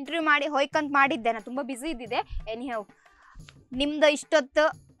 10 ನಿಮಿಷ ಇಂಟರ್ವ್ಯೂ ಮಾಡಿ ಹೋಯ್ಕಂತ ಮಾಡಿದ್ದೆ ನಾನು ತುಂಬಾ ಬಿಸಿ ಇದ್ದಿದ್ದೆ ಎನಿಹೌ ನಿಮ್ದು ಇಷ್ಟೊತ್ತು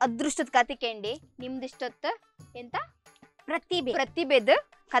ಅದೃಷ್ಟದ ಕತೆ ಕೇಂಡಿ ನಿಮ್ದು ಇಷ್ಟೊತ್ತು ಎಂತ ಪ್ರತಿಭೆದ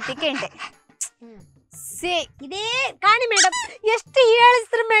ಕತೆ ಕೇಂಡೆ ಸೇ ಇದೇ ಕಾಣಿ ಮೇಡಮ್ ಎಷ್ಟು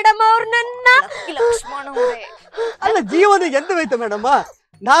ಹೇಳಿಸ್ರು ಮೇಡಮ್ ಅವ್ರು ನನ್ನ ಲಕ್ಷ್ಮಣ ಅಲ್ಲ ಜೀವನ ಎಂತ ಹೋಯ್ತು ಮೇಡಮ್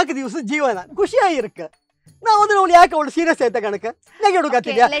 4 ದಿವಸ ಜೀವನ ಖುಷಿಯಾಗಿರಕ್ಕ ನಾವು ಅಂದ್ರೆ ಅವಳು ಯಾಕೆ ಅವಳು ಸೀರಿಯಸ್ ಆಯ್ತಾ ಕಣಕ ನೆಗೆ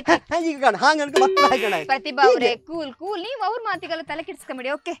ಹುಡುಗತ್ತಿದ್ಯಾ ಈಗ ಕಣ ಹಾಂಗನ್ಕ ಮತ್ತೆ ಹಾಕಣ ಪ್ರತಿಭಾ ಅವರೇ ಕೂಲ್ ನೀವು ಅವ್ರ ಮಾತಿಗೆಲ್ಲ ತಲೆ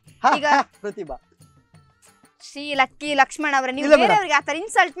ಕೆಡಿಸ್ಕೊಂಬಿಡಿ ಓಕೆ ಈಗ ಪ್ರತಿಭಾ ಶ್ರೀ ಲಕ್ಕಿ ಲಕ್ಷ್ಮಣ್ ಅವರೇ ನೀವು ಬೇರೆಯವ್ರಿಗೆ ಆತರ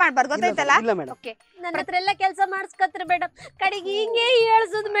ಇನ್ಸಲ್ಟ್ ಮಾಡ್ಬಾರ್ದು ಗೊತ್ತಾಯ್ತಲ್ಲ ಓಕೆ ನನ್ನ ಹತ್ರ ಎಲ್ಲ ಕೆಲಸ ಮಾಡಿಸ್ಕತ್ರ ಮೇಡಮ್ ಕಡೆಗೆ ಹಿಂಗೆ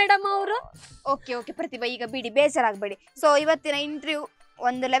ಹೇಳ್ಸೋದು ಮೇಡಮ್ ಅವರು ಓಕೆ ಪ್ರತಿಭಾ ಈಗ ಬಿಡಿ ಬೇಜಾರಾಗಬೇಡಿ ಸೊ ಇವತ್ತಿನ ಇಂಟರ್ವ್ಯೂ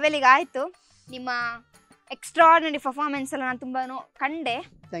ಒಂದು ಲೆವೆಲಿಗೆ ಆಯ್ತು ನಿಮ್ಮ ಎಕ್ಸ್ಟ್ರಾರ್ಡಿನರಿ ಪರ್ಫಾರ್ಮೆನ್ಸ್ ಎಲ್ಲ ನಾನು ತುಂಬಾ ಕಂಡೆ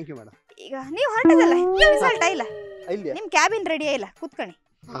ಥ್ಯಾಂಕ್ ಯು ಮೇಡಮ್ ಈಗ ನೀವು ಹೊರಟದಲ್ಲ ರಿಸಲ್ಟ್ ಇಲ್ಲ ನಿಮ್ ಕ್ಯಾಬಿನ್ ರೆಡಿ ಇಲ್ಲ ಕೂತ್ಕೊಳ್ಳಿ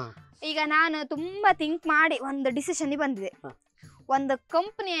ಈಗ ನಾನು ತುಂಬಾ ಥಿಂಕ್ ಮಾಡಿ ಒಂದು ಡಿಸಿಷನ್ ಬಂದಿದೆ ಒಂದು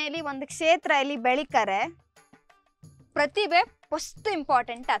ಕಂಪನಿಯಲ್ಲಿ ಒಂದು ಕ್ಷೇತ್ರದಲ್ಲಿ ಬೆಳಿಕರೆ ಪ್ರತಿಭೆ ಫಸ್ಟ್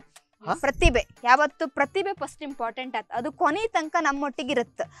ಇಂಪಾರ್ಟೆಂಟ್ ಆತ್ ಪ್ರತಿಭೆ ಯಾವತ್ತು ಪ್ರತಿಭೆ ಫಸ್ಟ್ ಇಂಪಾರ್ಟೆಂಟ್ ಆತ್ ಅದು ಕೊನೆ ತನಕ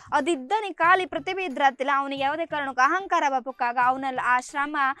ನಮ್ಮೊಟ್ಟಿಗಿರುತ್ತೆ ಅದಿದ್ದಾನೆ ಖಾಲಿ ಪ್ರತಿಭೆ ಇದ್ರಾತಿಲ್ಲ ಅವನಿಗೆ ಯಾವುದೇ ಕಾರಣಕ್ಕೂ ಅಹಂಕಾರ ಬಪ್ಪಕ್ಕಾಗ ಅವನಲ್ಲಿ ಆ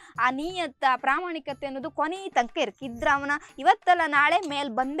ಶ್ರಮ ಆ ನಿಯತ್ತ ಪ್ರಾಮಾಣಿಕತೆ ಅನ್ನೋದು ಕೊನೆ ತನಕ ಇದ್ರ ಅವನ ಇವತ್ತಲ್ಲ ನಾಳೆ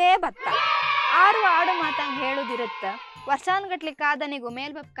ಮೇಲ್ ಬಂದೇ ಬತ್ತ ಆಡು ಮಾತಂಗ್ ಹೇಳುದಿರುತ್ತ ವರ್ಷಾನ್ಗಟ್ಲಿ ಕಾದನಿಗೂ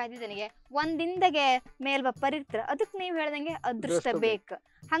ಮೇಲ್ಬಪ್ ಕಾದಿದನಿಗೆ ಒಂದಿಂದಗೆ ಮೇಲ್ಬಪ್ಪರಿರ್ತಾರ ಅದಕ್ಕೆ ನೀವು ಹೇಳ್ದಂಗೆ ಅದೃಷ್ಟ ಬೇಕು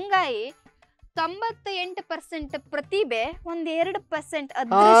ಹಂಗಾಗಿ 98% ಪ್ರತಿಭೆ 1-2%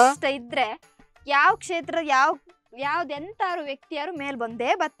 ಅದೃಷ್ಟ ಇದ್ರೆ ಯಾವ ಕ್ಷೇತ್ರ ಯಾವ್ದೆಂತಾರು ವ್ಯಕ್ತಿಯಾರು ಮೇಲ್ ಬಂದೇ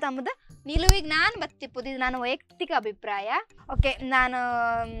ಬತ್ತ ಅಂಬುದು ನಿಲುವಿಗೆ ನಾನು ಬತ್ತಿಪ್ಪುದು ಇದು ನನ್ನ ವೈಯಕ್ತಿಕ ಅಭಿಪ್ರಾಯ ಓಕೆ ನಾನು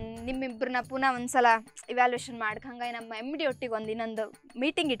ನಿಮ್ಮಿಬ್ಬರನ್ನ ಪುನಃ ಒಂದ್ಸಲ ಇವ್ಯಾಲ್ಯೂಯೇಷನ್ ಮಾಡಕ್ಕೆ ಹಂಗಾಗಿ ನಮ್ಮ MD ಒಟ್ಟಿಗೆ ಇನ್ನೊಂದು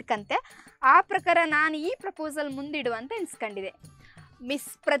ಮೀಟಿಂಗ್ ಇಟ್ಕಂತೆ ಆ ಪ್ರಕಾರ ನಾನು ಈ ಪ್ರಪೋಸಲ್ ಮುಂದಿಡುವಂತ ಎನ್ಸ್ಕೊಂಡಿದೆ ಮಿಸ್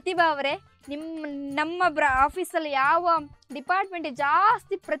ಪ್ರತಿಭಾ ಅವರೇ ನಮ್ಮ ಆಫೀಸಲ್ಲಿ ಯಾವ ಡಿಪಾರ್ಟ್ಮೆಂಟಿಗೆ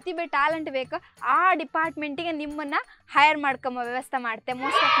ಜಾಸ್ತಿ ಪ್ರತಿಭೆ ಟ್ಯಾಲೆಂಟ್ ಬೇಕು ಆ ಡಿಪಾರ್ಟ್ಮೆಂಟಿಗೆ ನಿಮ್ಮನ್ನ ಹೈರ್ ಮಾಡ್ಕೊಂಬ ವ್ಯವಸ್ಥೆ ಮಾಡ್ತೆ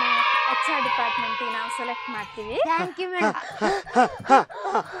ಮೋಸ್ಟ್ ಆಫ್ ನೀವು HR ಡಿಪಾರ್ಟ್ಮೆಂಟಿಗೆ ನಾವು ಸೆಲೆಕ್ಟ್ ಮಾಡ್ತೀವಿ ಥ್ಯಾಂಕ್ ಯು ಮೇಡಮ್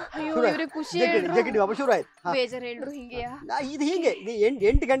ಅಯ್ಯೋ ಇವ್ರಿಗೆ ಖುಷಿ ಬೇಜಾರು ಹೇಳ್ರು ಹಿಂಗೆ ಇದು ಹೀಗೆ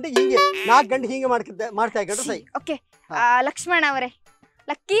 8 ಗಂಟೆಗೆ ಹಿಂಗೆ 4 ಗಂಟೆ ಹಿಂಗೆ ಮಾಡ್ತಾ ಇದ್ದಾರೆ ಸೈ ಓಕೆ ಲಕ್ಷ್ಮಣ್ ಅವರೇ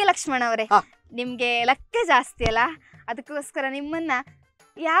ಲಕ್ಷ್ಮಣ್ ಅವರೇ ನಿಮ್ಗೆ ಲಕ್ಕ ಜಾಸ್ತಿ ಅಲ್ಲ ಅದಕ್ಕೋಸ್ಕರ ನಿಮ್ಮನ್ನ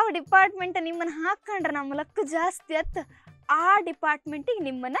ಯಾವ ಡಿಪಾರ್ಟ್ಮೆಂಟ್ ನಿಮ್ಮನ್ನ ಹಾಕೊಂಡ್ರೆ ನಮ್ಮ ಲಕ್ಕ ಜಾಸ್ತಿ ಅತ್ತ ಆ ಡಿಪಾರ್ಟ್ಮೆಂಟಿಗೆ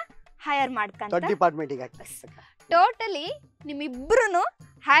ನಿಮ್ಮನ್ನ ಹೈರ್ ಮಾಡ್ಕೊಂತ ಟೋಟಲಿ ನಿಮ್ಮಿಬ್ರು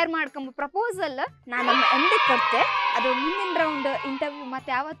ಹೈರ್ ಮಾಡ್ಕೊಂಬ ಪ್ರಪೋಸಲ್ ನಾನು ನಮ್ಮ MD ಕೊಡ್ತೆ ಅದು ಮುಂದಿನ ರೌಂಡ್ ಇಂಟರ್ವ್ಯೂ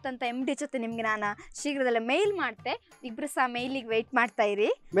ಮತ್ತೆ ಯಾವತ್ತಂತ MD ಜೊತೆ ನಿಮ್ಗೆ ನಾನು ಶೀಘ್ರದಲ್ಲೇ ಮೇಲ್ ಮಾಡ್ತೆ ಇಬ್ರು ಸಹ ಮೇಲಿಗೆ ವೆಯ್ಟ್ ಮಾಡ್ತಾ ಇರಿ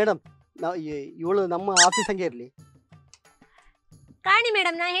ಮೇಡಮ್ ಇವಳು ನಮ್ಮ ಆಫೀಸ್ ಹಂಗೆ ಇರ್ಲಿ ಕಾಣಿ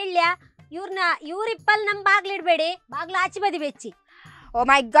ಮೇಡಮ್ ನಾ ಹೇಳ್ಯಾ ಇವ್ರಿಪ್ಪಲ್ ನಮ್ ಬಾಗ್ಲಿಡ್ಬೇಡಿ ಬಾಗ್ಲ ಆಚೆ ಬದಿ ಬೆಚ್ಚಿ ಓ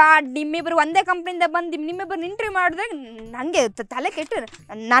ಮೈ ಗಾಡ್ ನಿಮ್ಮಿಬ್ರು ಒಂದೇ ಕಂಪ್ನಿಯಿಂದ ಬಂದು ನಿಮ್ಮಿಬ್ಬರು ಇಂಟರ್ವ್ಯೂ ಮಾಡಿದ್ರೆ ನನಗೆ ತಲೆ ಕೆಟ್ಟು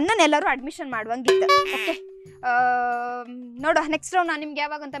ನನ್ನನ್ನೆಲ್ಲರೂ ಅಡ್ಮಿಷನ್ ಮಾಡುವಂಗಿತ್ತು ಓಕೆ ನೋಡು ನೆಕ್ಸ್ಟ್ ರೌಂಡ್ ನಾನು ನಿಮ್ಗೆ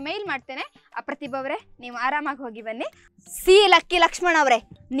ಯಾವಾಗ ಅಂತ ಮೇಲ್ ಮಾಡ್ತೇನೆ ಪ್ರತಿಭಾ ಅವರೇ ನೀವು ಆರಾಮಾಗಿ ಹೋಗಿ ಬನ್ನಿ ಸಿ ಲಕ್ಕಿ ಲಕ್ಷ್ಮಣ್ ಅವರೇ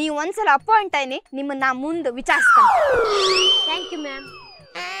ನೀವು ಒಂದ್ಸಲ ಅಪಾಯಿಂಟ್ ಆಯ್ನಿ ನಿಮ್ಮನ್ನ ಮುಂದೆ ವಿಚಾರಿಸ್ಕೊಂಡು thank you ma'am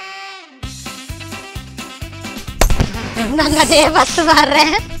ನಂಗದೇ bus ಬಾರ್ರೆ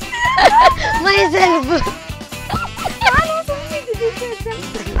myself.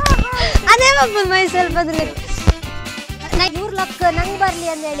 ಅದೇ ಬಪ್ಪು myself ಅಂದ್ರೆ ನಾ ಇವ್ರ ಲಕ್ ನಂಗೆ ಬರ್ಲಿ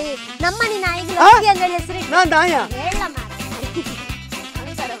ಅಂತ ಹೇಳಿ ನಮ್ಮನೆ ನಾಯಿಗೆ ಲಕ್ಕಿ ಅಂತ ಹೇಳಿ ಹೆಸರು ನಾನು ನಾಯ ಹೇಳ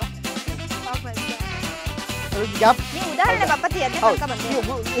ಗ್ಯಾಪ್ ನೀವು ಉದಾಹರಣೆ ಬಾಪತಿ ಅದೇ ತನಕ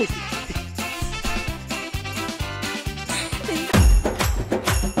ಬಂದೆ